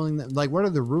controlling them? Like, what are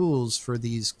the rules for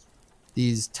these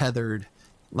tethered?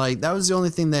 Like, that was the only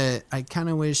thing that I kind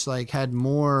of wish like had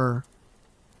more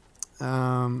I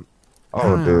Oh,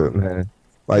 don't know. dude, man. And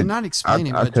Like, not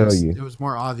explaining, I but tell just you, it was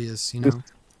more obvious, you know.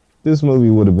 this movie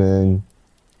would have been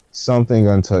something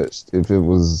untouched if it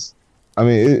was. I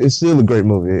mean, it's still a great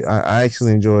movie. I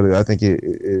actually enjoyed it. I think it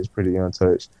is pretty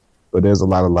untouched, but there's a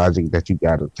lot of logic that you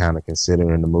got to kind of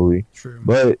consider in the movie. True.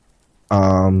 But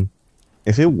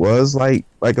if it was like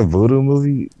a voodoo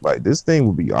movie, like this thing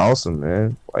would be awesome,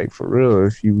 man. Like for real,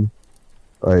 if you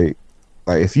like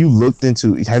if you looked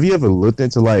into, have you ever looked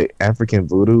into like African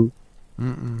voodoo?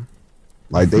 Mm-mm.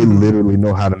 Like they literally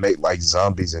know how to make like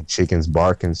zombies and chickens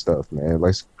bark and stuff, man.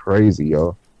 Like it's crazy,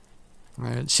 yo. All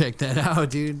right, check that out,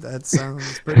 dude. That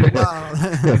sounds pretty wild.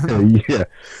 Yeah,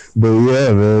 but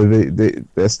yeah, man, they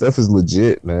that stuff is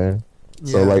legit, man.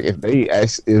 So Yeah. like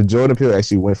if Jordan Peele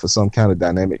actually went for some kind of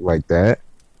dynamic like that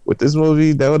with this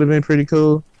movie, that would have been pretty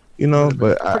cool, you know. Would've been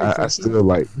But pretty I freaky. still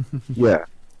like, yeah,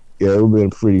 it would have been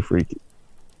pretty freaky.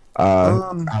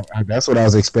 That's what I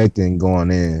was expecting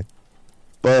going in,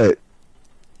 but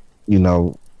you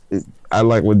know, I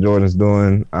like what Jordan's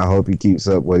doing. I hope he keeps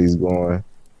up what he's going.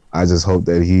 I just hope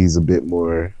that he's a bit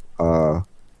more,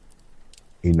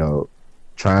 you know,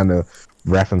 trying to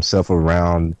wrap himself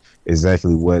around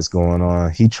exactly what's going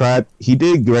on. He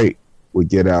did great with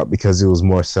Get Out because it was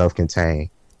more self-contained,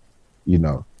 you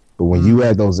know. But when you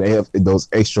add those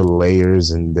extra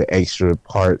layers and the extra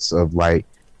parts of like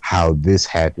how this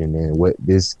happened and what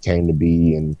this came to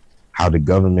be and how the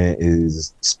government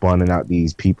is spawning out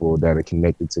these people that are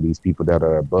connected to these people that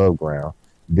are above ground,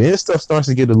 then stuff starts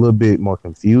to get a little bit more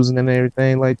confusing and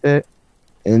everything like that.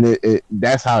 And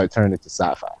that's how it turned into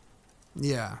sci-fi.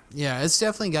 Yeah, it's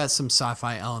definitely got some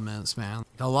sci-fi elements, man.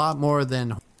 A lot more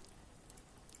than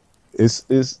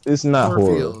It's not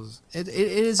horror. feels. It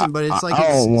isn't, but it's like I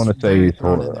don't want to say very it's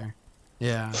thrown in horror. there.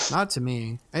 Yeah, not to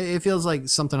me. It feels like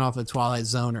something off of Twilight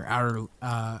Zone or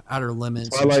Outer Limits.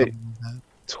 Or Twilight- something like that.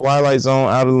 Twilight Zone,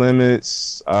 Outer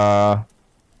Limits, Even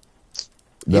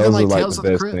those like are like Tales the of the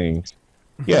best Crypt. things.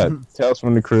 Yeah, Tales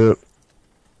from the Crypt.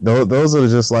 Those are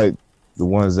just like the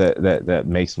ones that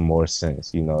makes more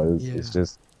sense. You know, it's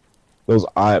just those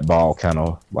oddball kind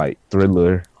of like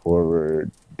thriller, horror,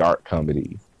 dark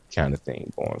comedy kind of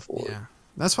thing going forward. Yeah,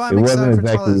 that's why I'm It excited wasn't for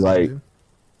exactly Twilight Zone, like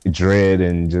dude. dread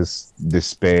and just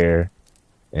despair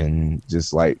and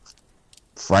just like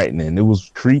frightening. It was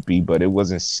creepy, but it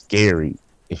wasn't scary,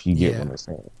 if you get Yeah. what I'm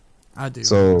saying. I do.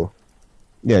 So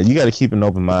yeah, you got to keep an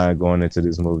open mind going into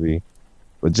this movie,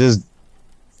 but just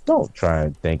don't try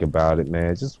and think about it,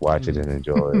 man. Just watch it and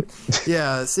enjoy it.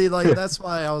 Yeah, see, like that's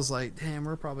why I was like, damn,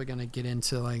 we're probably gonna get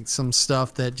into like some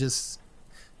stuff that just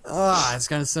it's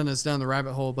gonna send us down the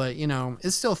rabbit hole. But you know,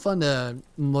 it's still fun to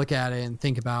look at it and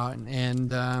think about.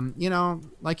 And you know,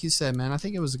 like you said, man, I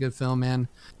think it was a good film, man.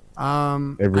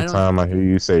 Every time I hear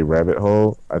you say rabbit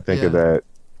hole, I think of Yeah. that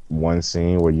one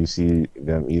scene where you see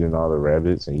them eating all the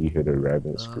rabbits and you hear the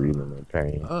rabbits screaming in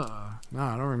pain. No,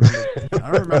 I don't remember.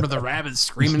 I don't remember the rabbits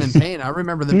screaming in pain. I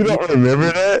remember them. You don't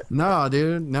remember that? No,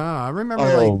 dude. No, I remember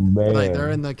Oh, like man.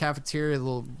 they're in the cafeteria,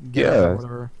 little Yeah. or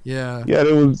whatever. Yeah. Yeah,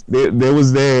 there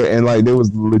was there, and like there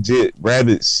was legit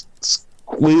rabbits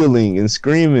squealing and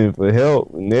screaming for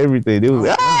help and everything. It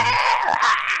was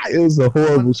it was a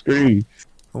horrible scream.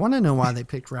 I want to know why they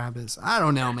picked rabbits. I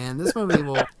don't know, man. This movie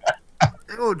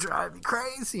it will drive me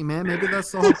crazy, man. Maybe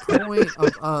that's the whole point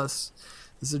of us,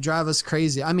 is to drive us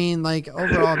crazy. I mean, like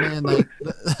overall, man, like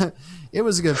it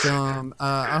was a good film.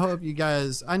 I hope you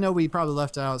guys. I know we probably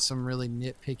left out some really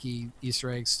nitpicky Easter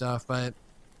egg stuff, but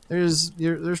there's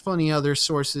plenty of other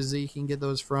sources that you can get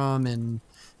those from, and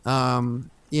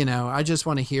you know, I just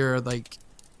want to hear like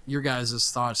your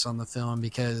guys' thoughts on the film,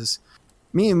 because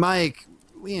me and Mike,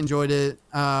 we enjoyed it.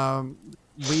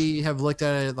 We have looked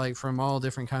at it like from all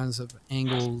different kinds of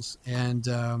angles, and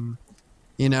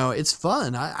you know, it's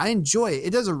fun. I enjoy it. It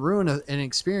doesn't ruin an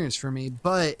experience for me,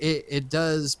 but it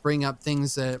does bring up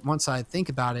things that once I think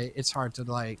about it, it's hard to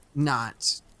like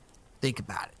not think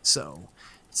about it. So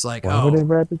it's like, Why were they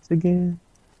rabbits again?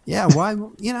 yeah, why,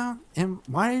 you know, and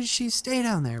why did she stay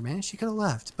down there, man? She could have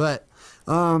left, but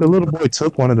The little boy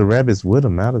took one of the rabbits with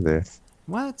him out of there.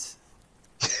 what?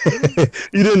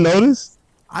 You didn't notice?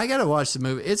 I gotta watch the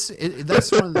movie.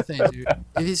 That's one of the things, dude.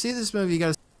 If you see this movie, you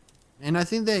gotta. And I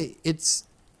think that it's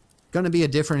going to be a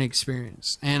different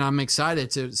experience, and I'm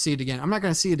excited to see it again. I'm not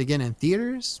going to see it again in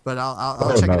theaters, but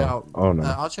I'll check it out. Oh no,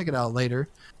 I'll check it out later.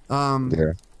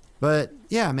 yeah. But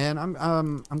yeah, man,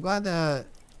 I'm glad that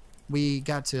we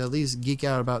got to at least geek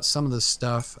out about some of this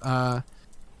stuff.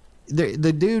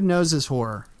 The dude knows his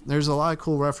horror. There's a lot of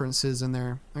cool references in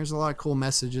there. There's a lot of cool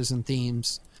messages and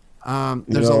themes.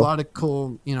 There's a lot of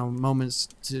cool, moments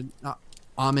to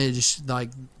homage like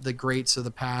the greats of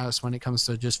the past when it comes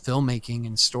to just filmmaking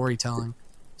and storytelling.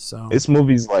 So it's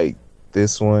movies like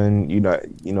this one,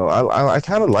 I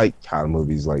kind of like how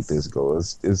movies like this go.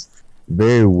 It's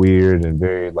very weird and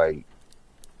very like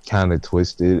kind of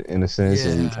twisted in a sense,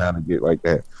 and you kind of get like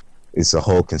that. It's a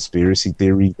whole conspiracy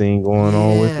theory thing going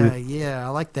on with it. Yeah, I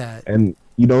like that. And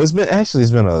it's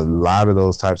been a lot of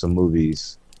those types of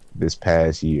movies this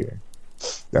past year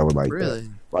that were like really. That.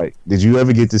 Like, did you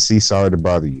ever get to see Sorry to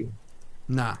Bother You?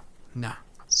 Nah.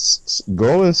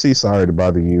 Go and see Sorry to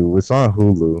Bother You. It's on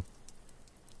Hulu.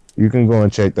 You can go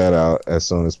and check that out as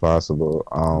soon as possible.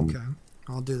 Okay,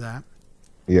 I'll do that.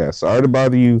 Yeah, Sorry to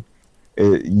Bother You.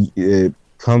 It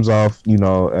comes off,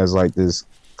 as like this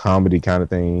comedy kind of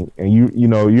thing, and you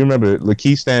remember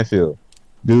Lakeith Stanfield,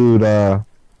 dude.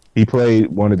 He played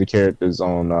one of the characters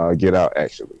on Get Out.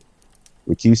 Actually,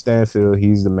 Lakeith Stanfield.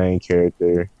 He's the main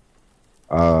character.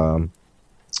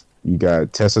 You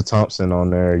got Tessa Thompson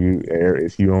on there.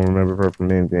 If you don't remember her from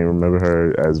anything, remember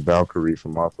her as Valkyrie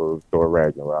from off of Thor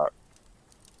Ragnarok.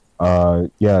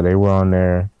 Yeah, they were on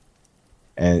there,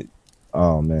 and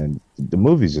oh man, the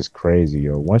movie's just crazy,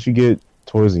 yo. Once you get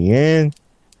towards the end,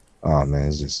 oh man,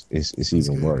 it's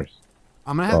even worse.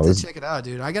 I'm gonna have to check it out,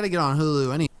 dude. I gotta get on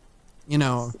Hulu anyway.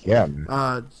 Yeah,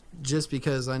 man. Just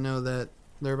because I know that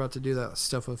they're about to do that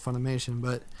stuff with Funimation,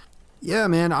 but. Yeah,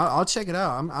 man, I'll check it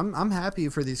out. I'm happy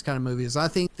for these kind of movies. I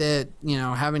think that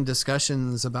having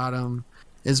discussions about them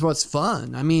is what's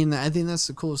fun. I mean, I think that's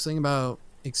the coolest thing about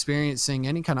experiencing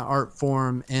any kind of art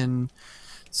form and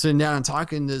sitting down and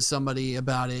talking to somebody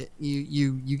about it.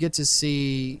 You get to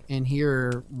see and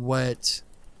hear what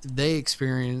they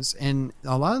experience, and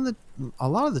a lot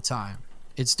of the time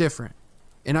it's different.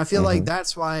 And I feel like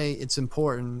that's why it's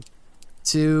important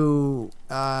to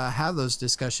have those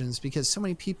discussions, because so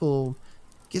many people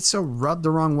get so rubbed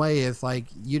the wrong way if like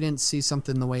you didn't see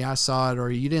something the way I saw it, or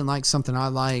you didn't like something I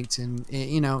liked, and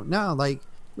no, like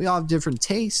we all have different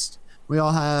tastes, we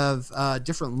all have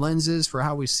different lenses for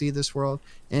how we see this world,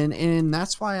 and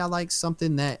that's why I like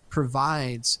something that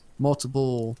provides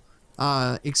multiple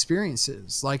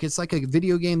experiences. Like it's like a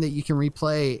video game that you can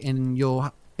replay and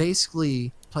you'll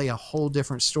basically play a whole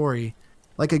different story,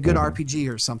 like a good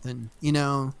RPG or something,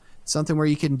 something where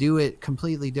you can do it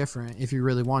completely different if you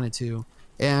really wanted to.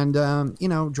 And,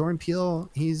 Jordan Peele,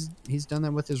 he's done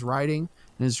that with his writing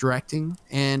and his directing.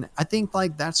 And I think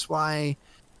like, that's why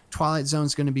Twilight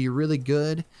Zone's going to be really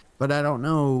good, but I don't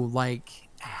know like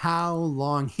how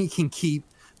long he can keep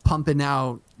pumping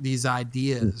out these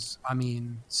ideas. I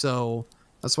mean, so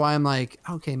that's why I'm like,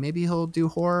 okay, maybe he'll do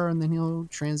horror and then he'll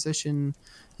transition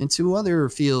into other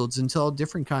fields and tell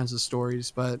different kinds of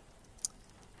stories, but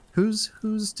who's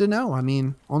to know? I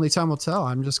mean, only time will tell.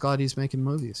 I'm just glad he's making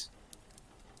movies.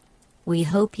 We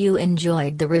hope you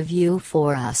enjoyed the review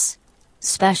for us.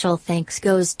 Special thanks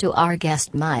goes to our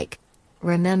guest Mike.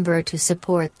 Remember to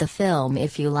support the film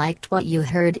if you liked what you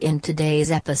heard in today's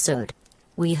episode.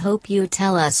 We hope you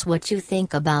tell us what you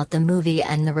think about the movie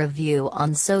and the review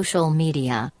on social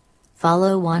media.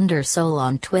 Follow Wonder Soul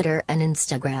on Twitter and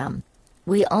Instagram.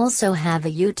 We also have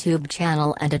a YouTube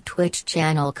channel and a Twitch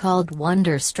channel called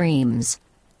Wonder Streams.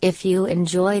 If you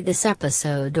enjoy this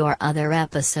episode or other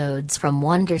episodes from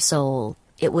Wonder Soul,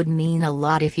 it would mean a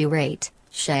lot if you rate,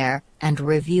 share, and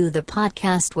review the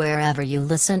podcast wherever you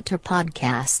listen to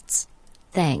podcasts.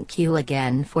 Thank you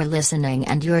again for listening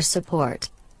and your support.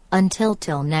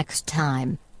 Until next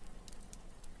time.